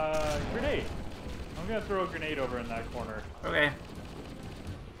 Grenade! I'm gonna throw a grenade over in that corner. Okay.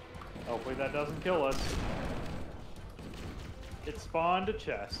 Hopefully that doesn't kill us. It spawned a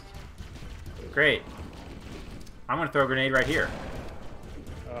chest. Great. I'm gonna throw a grenade right here.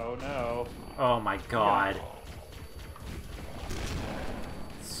 Oh no. Oh my god.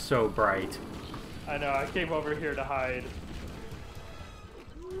 So bright. I know, I came over here to hide.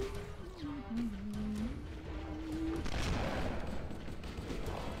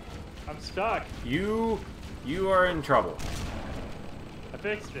 I'm stuck. You are in trouble. I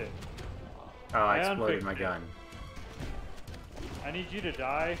fixed it. Oh, I I exploded my unfixed it. gun. I need you to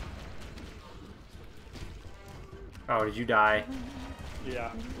die. Oh, did you die?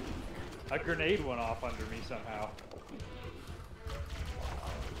 Yeah. A grenade went off under me somehow.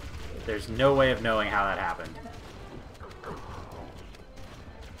 There's no way of knowing how that happened.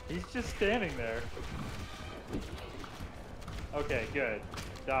 He's just standing there. Okay, good.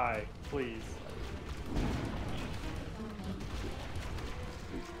 Die, please.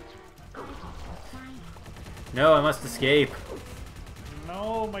 No, I must escape.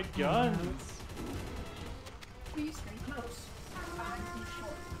 No, my guns. Please stay close. I'm too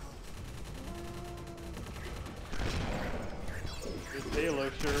short. This Halo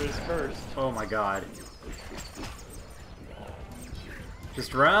sure is cursed. Oh my god.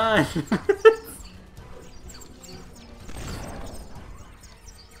 Just run!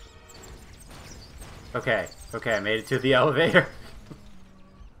 Okay, I made it to the elevator.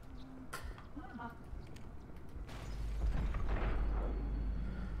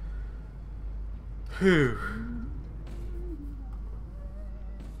 Whew.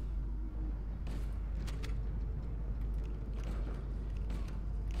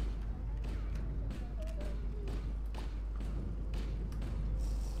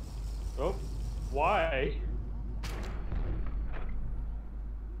 Oh, why?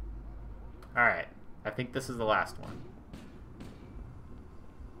 Alright, I think this is the last one.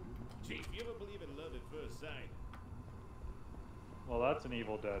 Chief, you ever believe in love at first sight? Well, that's an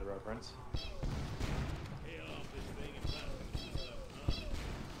Evil Dead reference. Hail off this thing and try to finish this up, huh?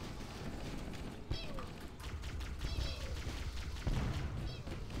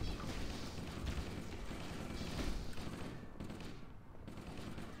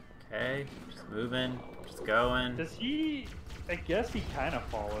 Okay, just moving, just going. Does he... I guess he kind of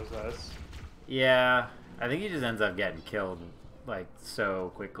follows us. Yeah, I think he just ends up getting killed, like,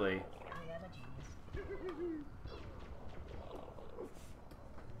 so quickly.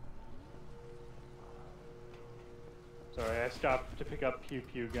 Sorry, I stopped to pick up Pew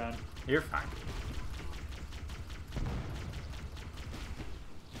Pew gun. You're fine.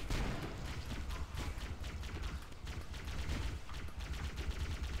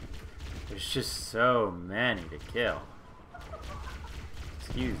 There's just so many to kill.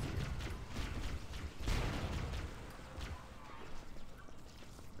 Excuse you.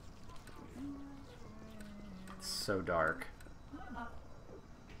 It's so dark.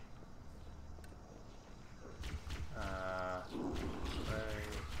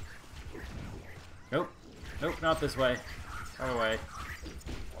 Nope. Nope, not this way. Other way.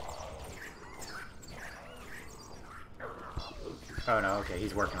 Oh no, okay,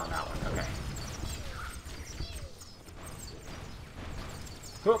 he's working on that one. Okay.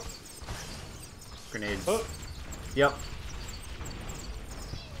 Whoop. Grenades. Oh. Yep.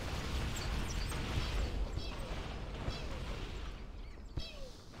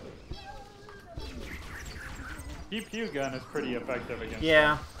 Pew Pew gun is pretty effective against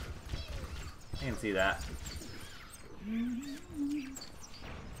Yeah. them. I can see that.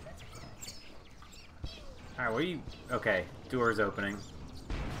 Alright, what are you... Okay, door's opening.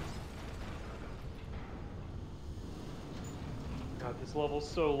 God, this level's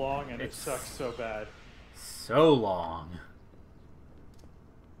so long and it It's- sucks so bad. So long.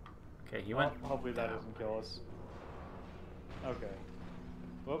 Okay, he went... Well, hopefully that down. doesn't kill us. Okay.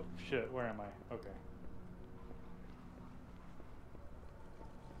 Whoop, shit, where am I? Okay.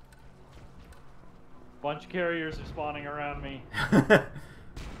 Bunch of carriers are spawning around me.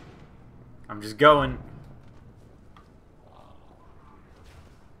 I'm just going.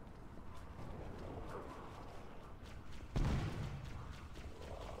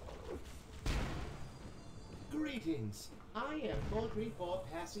 Greetings. I am Audrey for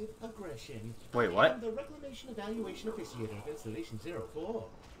Passive Aggression. Wait, I what? am the Reclamation Evaluation Officiator of Installation 04.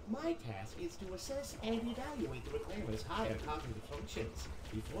 My task is to assess and evaluate the reclaimer's higher cognitive functions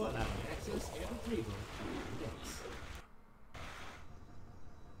before allowing access and retrieval to index.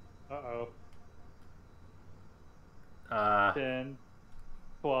 Uh-oh. 10. 10,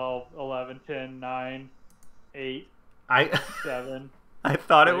 12, 11, 10, 9, 8, I 7. I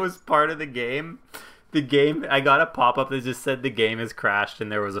thought it Six. was part of the game. The game, I got a pop-up that just said the game has crashed and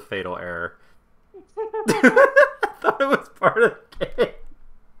there was a fatal error. I thought it was part of the game.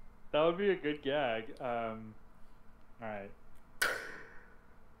 That would be a good gag. Alright. Let's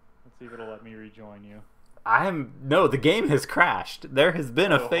see if it'll let me rejoin you. No, the game has crashed. There has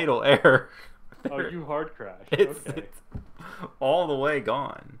been a Oh. fatal error. Oh, you hard crashed. It's, Okay. it's all the way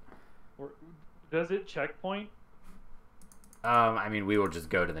gone. Does it checkpoint? I mean, we will just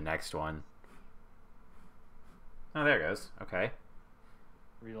go to the next one. Oh, there it goes. Okay.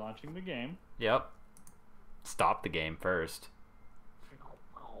 Relaunching the game. Yep. Stop the game first.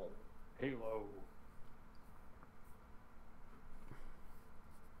 Halo.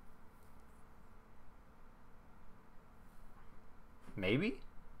 Maybe?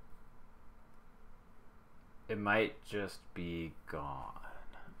 It might just be gone.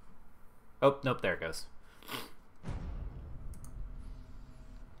 Oh, nope, there it goes.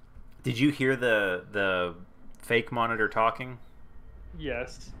 Did you hear the fake monitor talking?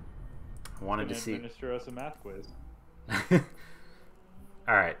 Yes. I wanted Can to see. administer us a math quiz.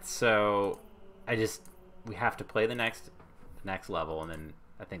 Alright, so I just we have to play the next level, and then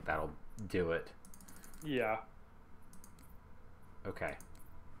I think that'll do it. Yeah. Okay.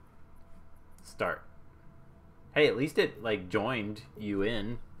 Start. Hey, at least it like joined you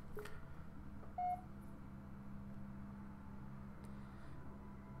in.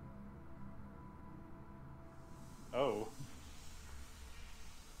 Oh.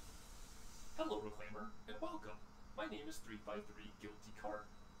 Hello, Reclaimer, and welcome. My name is 353 Guilty Cart.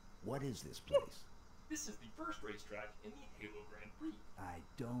 What is this place? This is the first racetrack in the Halo Grand Prix. I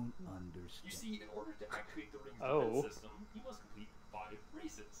don't understand. You see, in order to activate the ring's Oh. defense system, you must complete 5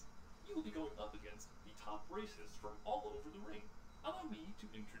 races. You will be going up against the top racers from all over the ring. Allow me to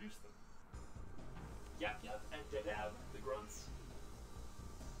introduce them. Yap Yap and Dadab, the grunts.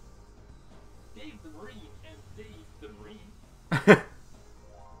 Dave the Marine and Dave the Marine.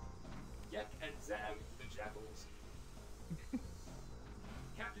 Yek and Zag, the jackals.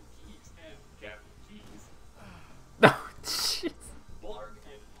 Captain Keys and Captain Keys. Oh, jeez. Blarg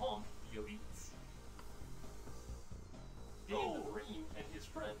and Honk, the elites. Dave the Marine and his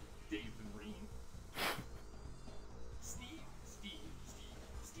friend, Dave the Marine. Steve,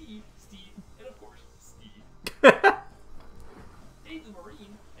 and of course, Steve. Dave the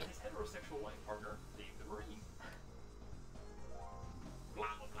Marine and his heterosexual life partner, Dave the Marine. Blah,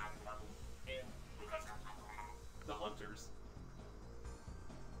 blah, blah, blah, and the Hunters.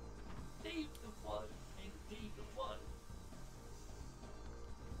 Dave the Flood and Dave the Flood.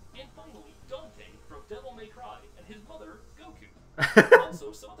 And finally, Dante from Devil May Cry and his mother, Goku.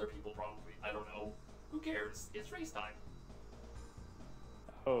 Also, some other people probably. I don't know. Who cares? It's race time.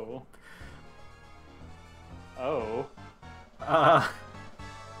 Oh. Oh.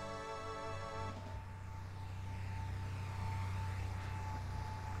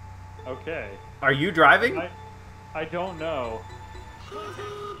 Okay. Are you driving? I don't know.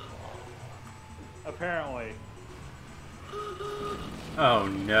 Apparently. Oh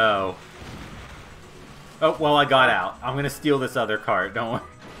no. Oh, well, I got out. I'm gonna steal this other cart, don't worry.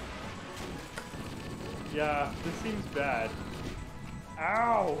 Yeah, this seems bad.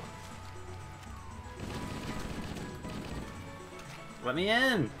 Ow! Let me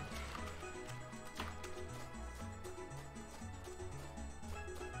in.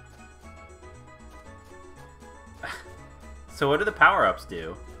 So what do the power-ups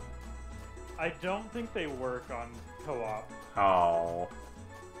do? I don't think they work on co-op. Oh.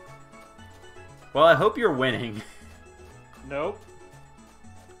 Well, I hope you're winning. Nope.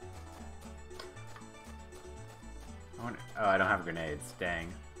 Oh, I don't have grenades.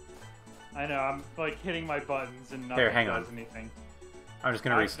 Dang. I know, I'm like hitting my buttons and nothing Here, hang does on. anything. I'm just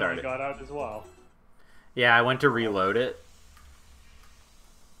gonna restart it. I got out as well. Yeah, I went to reload it.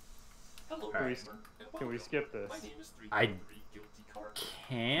 Hello, All right. Reclaimer, and Can we welcome. skip this? My name is 353 I Guilty Cart.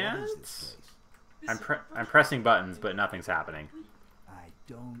 can't. What is this place? I'm pressing buttons, but nothing's happening. I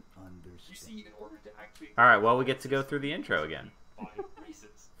don't You understand. see, in order to activate All right, well, we get to go through the intro again 5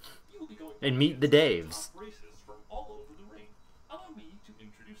 races. You will be going and up meet the against Daves. top races from all over the ring. Allow me to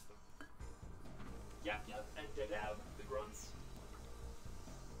introduce them. Yap Yap and Dadab, the grunts.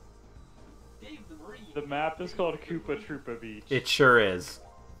 Dave the Marine. The map is called Koopa Troopa Beach. It sure is.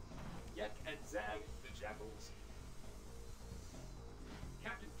 Yek and Zag, the jackals.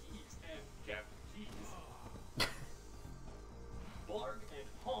 Captain Keys and Captain Keys. Blarg and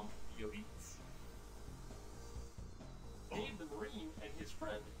Honk, the elites. Dave the Marine and his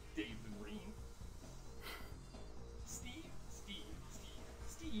friend, Dave the Marine.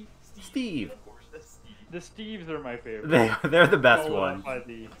 Steve. And of course, Steve. The Steves are my favorite. They're the best Followed one. by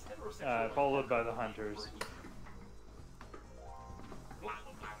the followed by the Hunters.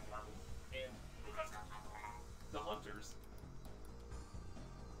 And the Hunters.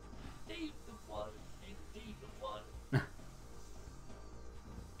 Dave the Flood and Dave the Flood.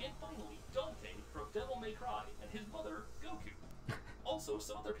 And finally, Dante from Devil May Cry and his mother, Goku. Also,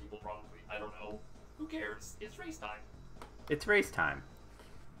 some other people probably. I don't know. Who cares? It's race time. It's race time.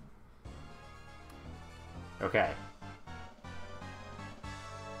 Okay.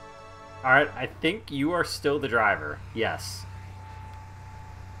 Alright, I think you are still the driver. Yes.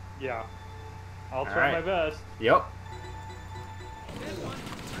 Yeah. I'll try Alright. my best. Yep.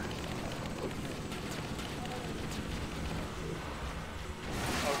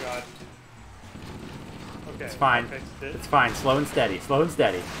 Oh god. Okay. It's fine. I fixed it. It's fine. Slow and steady. Slow and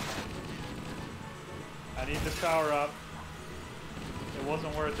steady. I need to power up. It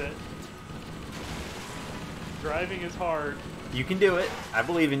wasn't worth it. Driving is hard. You can do it. I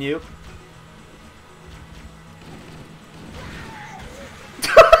believe in you.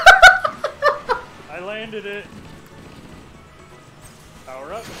 I landed it.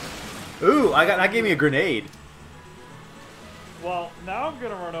 Power up. Ooh, that gave me a grenade. Well, now I'm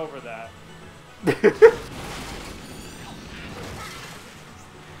gonna run over that. Good.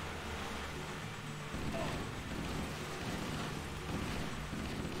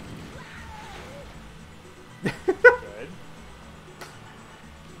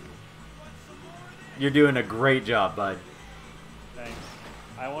 You're doing a great job, bud. Thanks.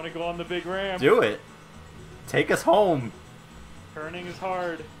 I want to go on the big ramp. Do it. Take us home. Turning is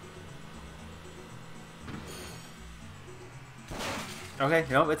hard. Okay,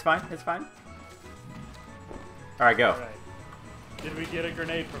 no, it's fine. It's fine. All right, go. All right. Did we get a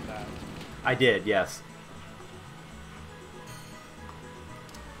grenade from that? I did, yes.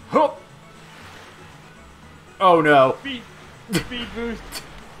 Hup! Oh no. Speed boost.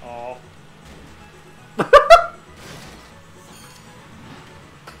 Oh.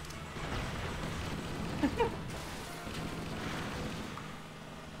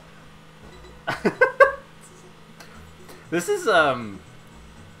 This is a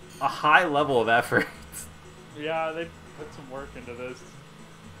high level of effort. Yeah, they put some work into this.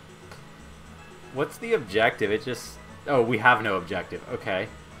 What's the objective? It just... Oh, we have no objective. Okay.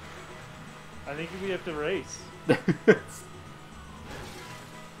 I think we have to race. Is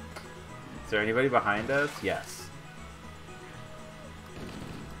there anybody behind us? Yes.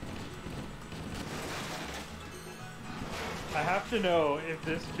 I have to know if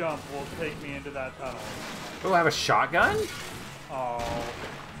this jump will take me into that tunnel. Oh, I have a shotgun? Oh.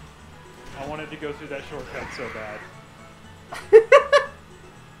 I wanted to go through that shortcut so bad.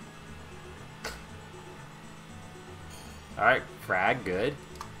 Alright, frag, good.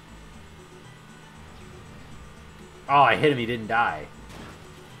 Oh, I hit him, he didn't die.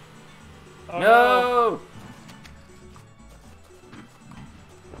 Oh, no!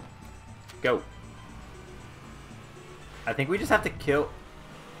 Go. I think we just have to kill...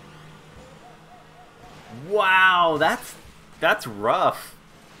 Wow, that's rough.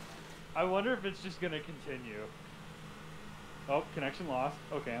 I wonder if it's just gonna continue. Oh, connection lost.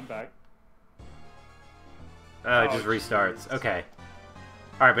 Okay, I'm back. It just restarts. Geez. Okay.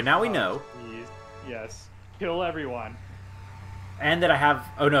 Alright, but now we know. Geez. Yes. Kill everyone. And that I have...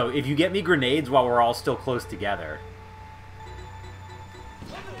 Oh no, if you get me grenades while we're all still close together.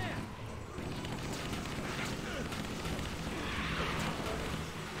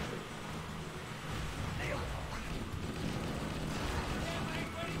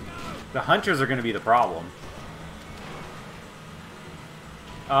 The hunters are going to be the problem.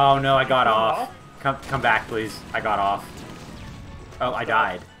 Oh no, I got off. Come back, please. I got off. Oh, I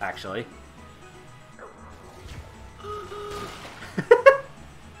died, actually.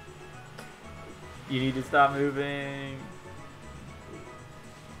 You need to stop moving.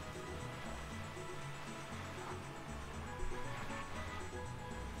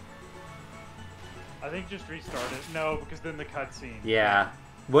 I think just restart it. No, because then the cutscene. Yeah.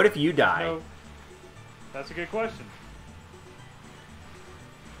 What if you die? No. That's a good question.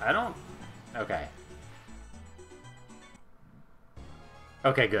 I don't... Okay.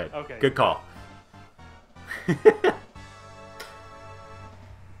 Okay, good. Okay. Good call.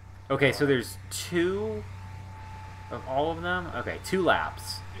 Okay, so there's 2 of all of them? Okay, 2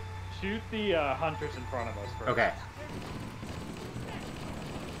 laps. Shoot the hunters in front of us first. Okay.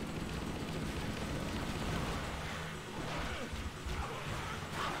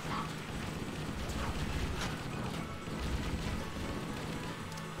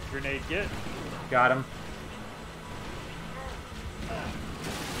 Grenade get. Got him.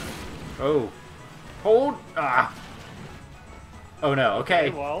 Oh. Hold! Ah! Oh no,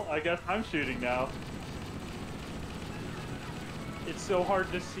 okay. Well, I guess I'm shooting now. It's so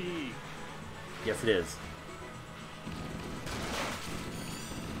hard to see. Yes, it is.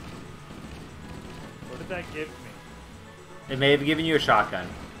 What did that give me? It may have given you a shotgun.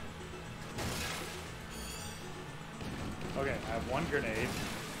 Okay, I have 1 grenade.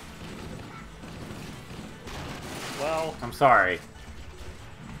 Well... I'm sorry.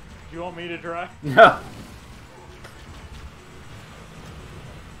 Do you want me to try? No.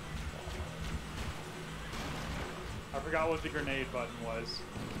 I forgot what the grenade button was.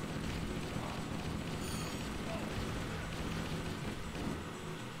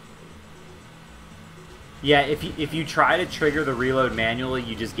 Yeah, if you try to trigger the reload manually,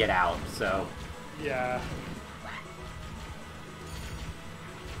 you just get out, so... Yeah.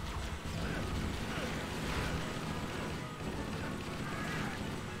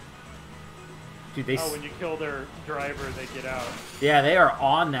 Dude, they... Oh, when you kill their driver, they get out. Yeah, they are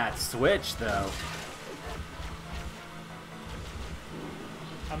on that switch, though.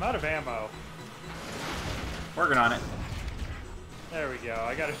 I'm out of ammo. Working on it. There we go.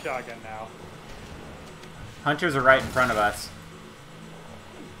 I got a shotgun now. Hunters are right in front of us.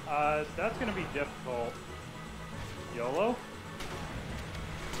 That's gonna be difficult. YOLO?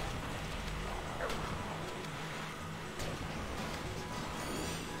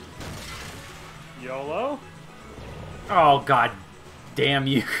 YOLO? Oh, god damn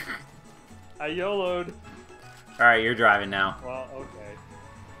you. I YOLO'd. Alright, you're driving now. Well, okay.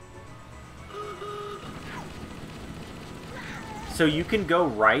 So you can go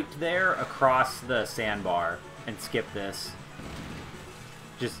right there across the sandbar and skip this.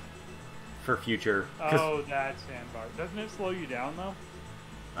 Just for future. Oh, that sandbar. Doesn't it slow you down, though?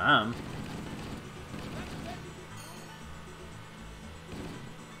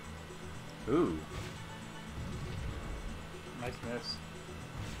 Ooh. Nice miss.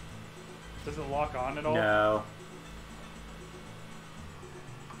 Does it lock on at all? No.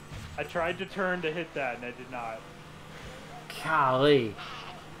 I tried to turn to hit that, and I did not. Golly.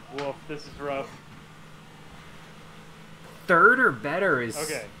 Woof, this is rough. Third or better is...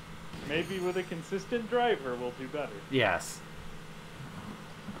 Okay. Maybe with a consistent driver, we'll do better. Yes.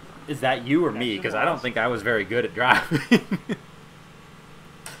 Is that you or me? Because I don't think I was very good at driving.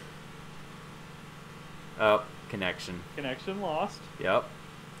 Oh, connection. Connection lost. Yep.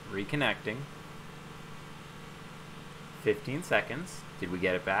 Reconnecting. 15 seconds. Did we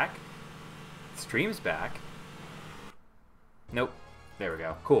get it back? Stream's back. Nope. There we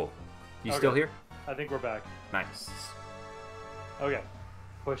go. Cool. You still here? I think we're back. Nice. Okay.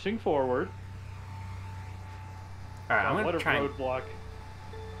 Pushing forward. Alright, I'm What gonna a try and... roadblock.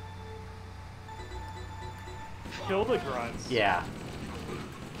 Kill the grunts. Yeah.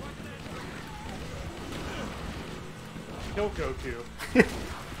 Kill Goku.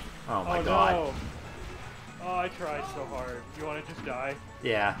 Oh my god. No. Oh, I tried so hard. You want to just die?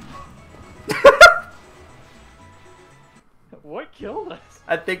 Yeah. What killed us?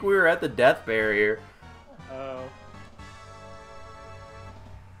 I think we were at the death barrier. Oh.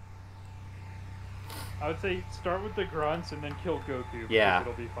 I would say start with the grunts and then kill Goku. Yeah.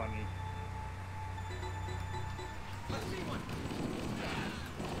 It'll be funny.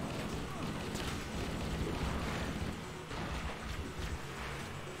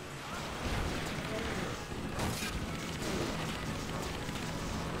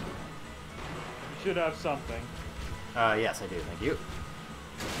 You should have something. Yes, I do. Thank you.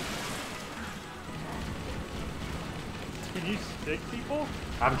 Can you stick people?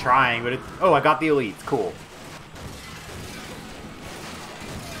 I'm trying, but it's... Oh, I got the elites. Cool.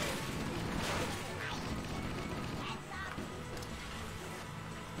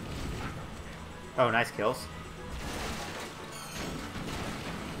 Oh, nice kills.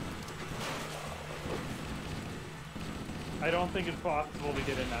 I don't think it's possible to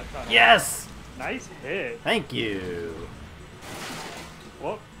get in that tunnel. Yes! Nice hit. Thank you.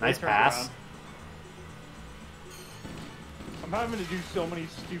 Whoop, Nice they turned pass. around. I'm having to do so many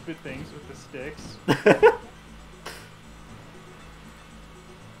stupid things with the sticks.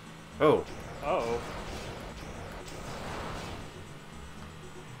 Oh. Uh-oh.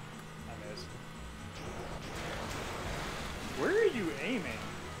 I missed. Where are you aiming?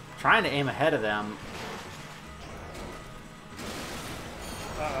 Trying to aim ahead of them.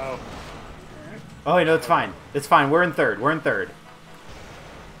 Uh-oh. Oh, wait, no, it's fine. It's fine. We're in third. We're in third.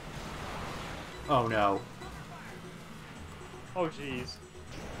 Oh, no. Oh, jeez.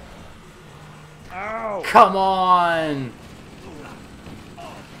 Ow! Come on!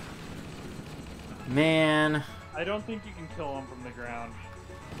 Man. I don't think you can kill him from the ground.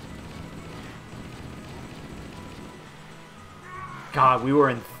 God, we were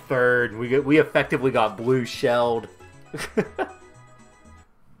in third. We effectively got blue shelled.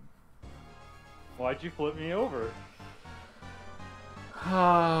 Why'd you flip me over?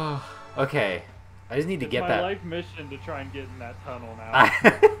 Okay. I just need to get my that. life mission to try and get in that tunnel now.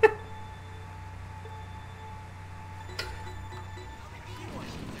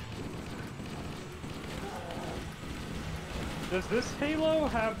 Does this Halo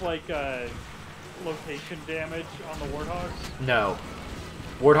have like location damage on the Warthogs? No.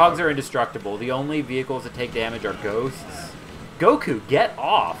 Warthogs are indestructible. The only vehicles that take damage are ghosts. Goku, get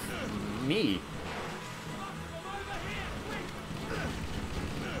off me.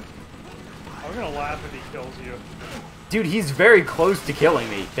 I'm gonna laugh if he kills you. Dude, he's very close to killing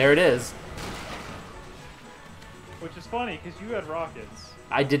me. There it is. Which is funny, because you had rockets.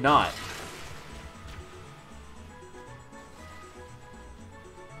 I did not.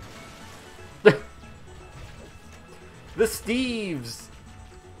 The Steves!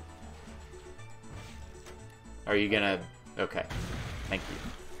 Are you gonna... Okay. Thank you.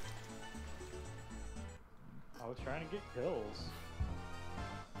 I was trying to get kills.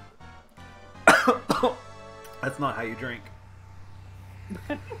 That's not how you drink.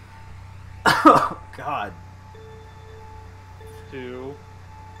 Oh, God. 2,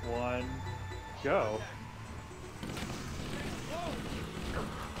 1, go.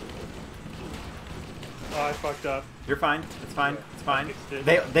 Oh, I fucked up. You're fine. It's fine. It's fine. fixed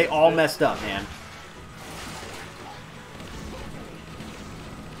it. They all messed up, man.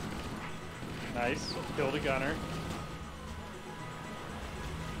 Nice. Killed a gunner.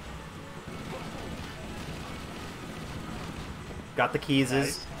 Got the keys.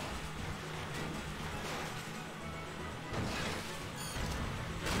 Nice.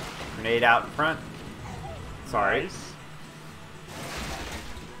 Grenade out in front. Sorry. Nice.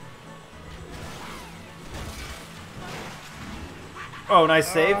 Oh, nice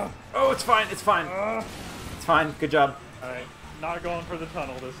save. Oh, it's fine. It's fine. Uh. It's fine. Good job. Alright. Not going for the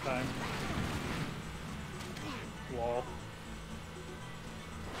tunnel this time. Lol.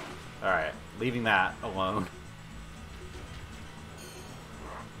 Alright. Leaving that alone.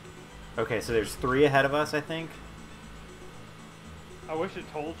 Okay, so there's 3 ahead of us, I think. I wish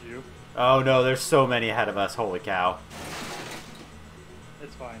it told you. Oh no, there's so many ahead of us. Holy cow.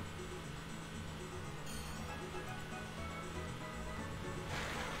 It's fine.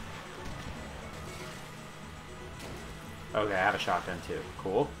 Okay, I have a shotgun too.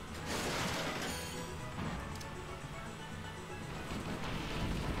 Cool.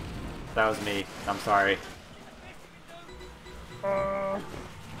 That was me. I'm sorry.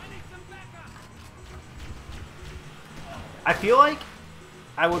 I feel like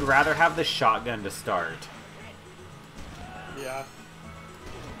I would rather have the shotgun to start. Yeah.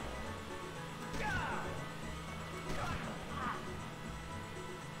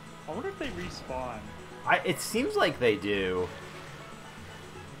 I wonder if they respawn. It seems like they do.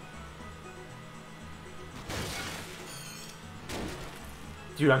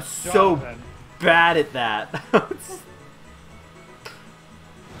 Dude, I'm so Jonathan. bad at that.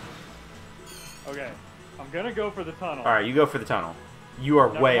 Okay. I'm gonna go for the tunnel. Alright, you go for the tunnel. You are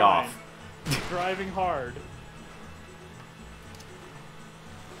Never way mind. off. Driving hard.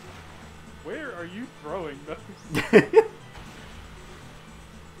 Where are you throwing those?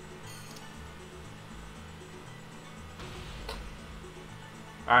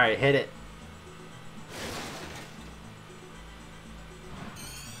 Alright, hit it.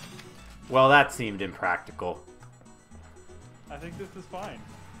 Well, that seemed impractical. I think this is fine.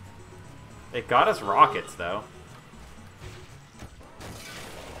 It got us rockets, though.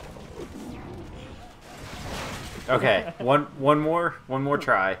 Okay, one more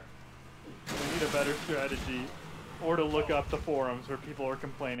try. We need a better strategy. Or to look up the forums where people are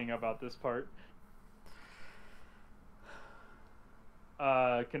complaining about this part.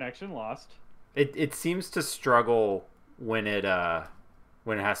 Connection lost. It seems to struggle when it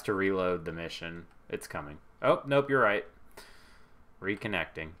has to reload the mission. It's coming. Oh, nope, you're right.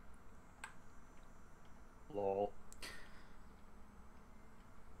 Reconnecting. Lol.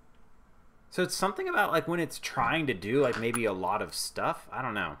 So it's something about like when it's trying to do like maybe a lot of stuff. I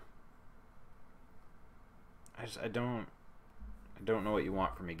don't know. I don't know what you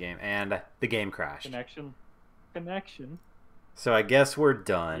want from me, game. And the game crashed. Connection. So I guess we're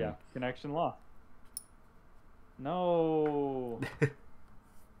done. Yeah, connection lost. No.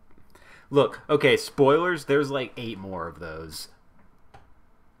 Look, okay, spoilers, there's like 8 more of those.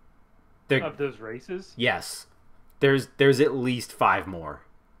 Of those races? Yes. There's at least 5 more.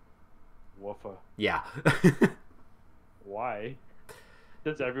 Woofa. Yeah. Why?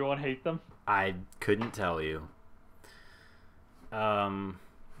 Does everyone hate them? I couldn't tell you.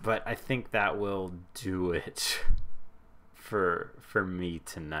 But I think that will do it for me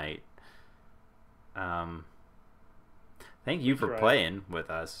tonight. Thank you for playing with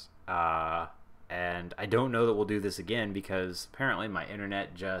us. And I don't know that we'll do this again because apparently my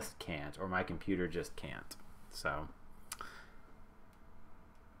internet just can't, or my computer just can't. So,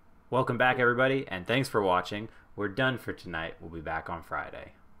 welcome back, everybody, and thanks for watching. We're done for tonight. We'll be back on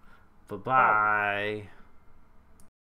Friday. Bye-bye.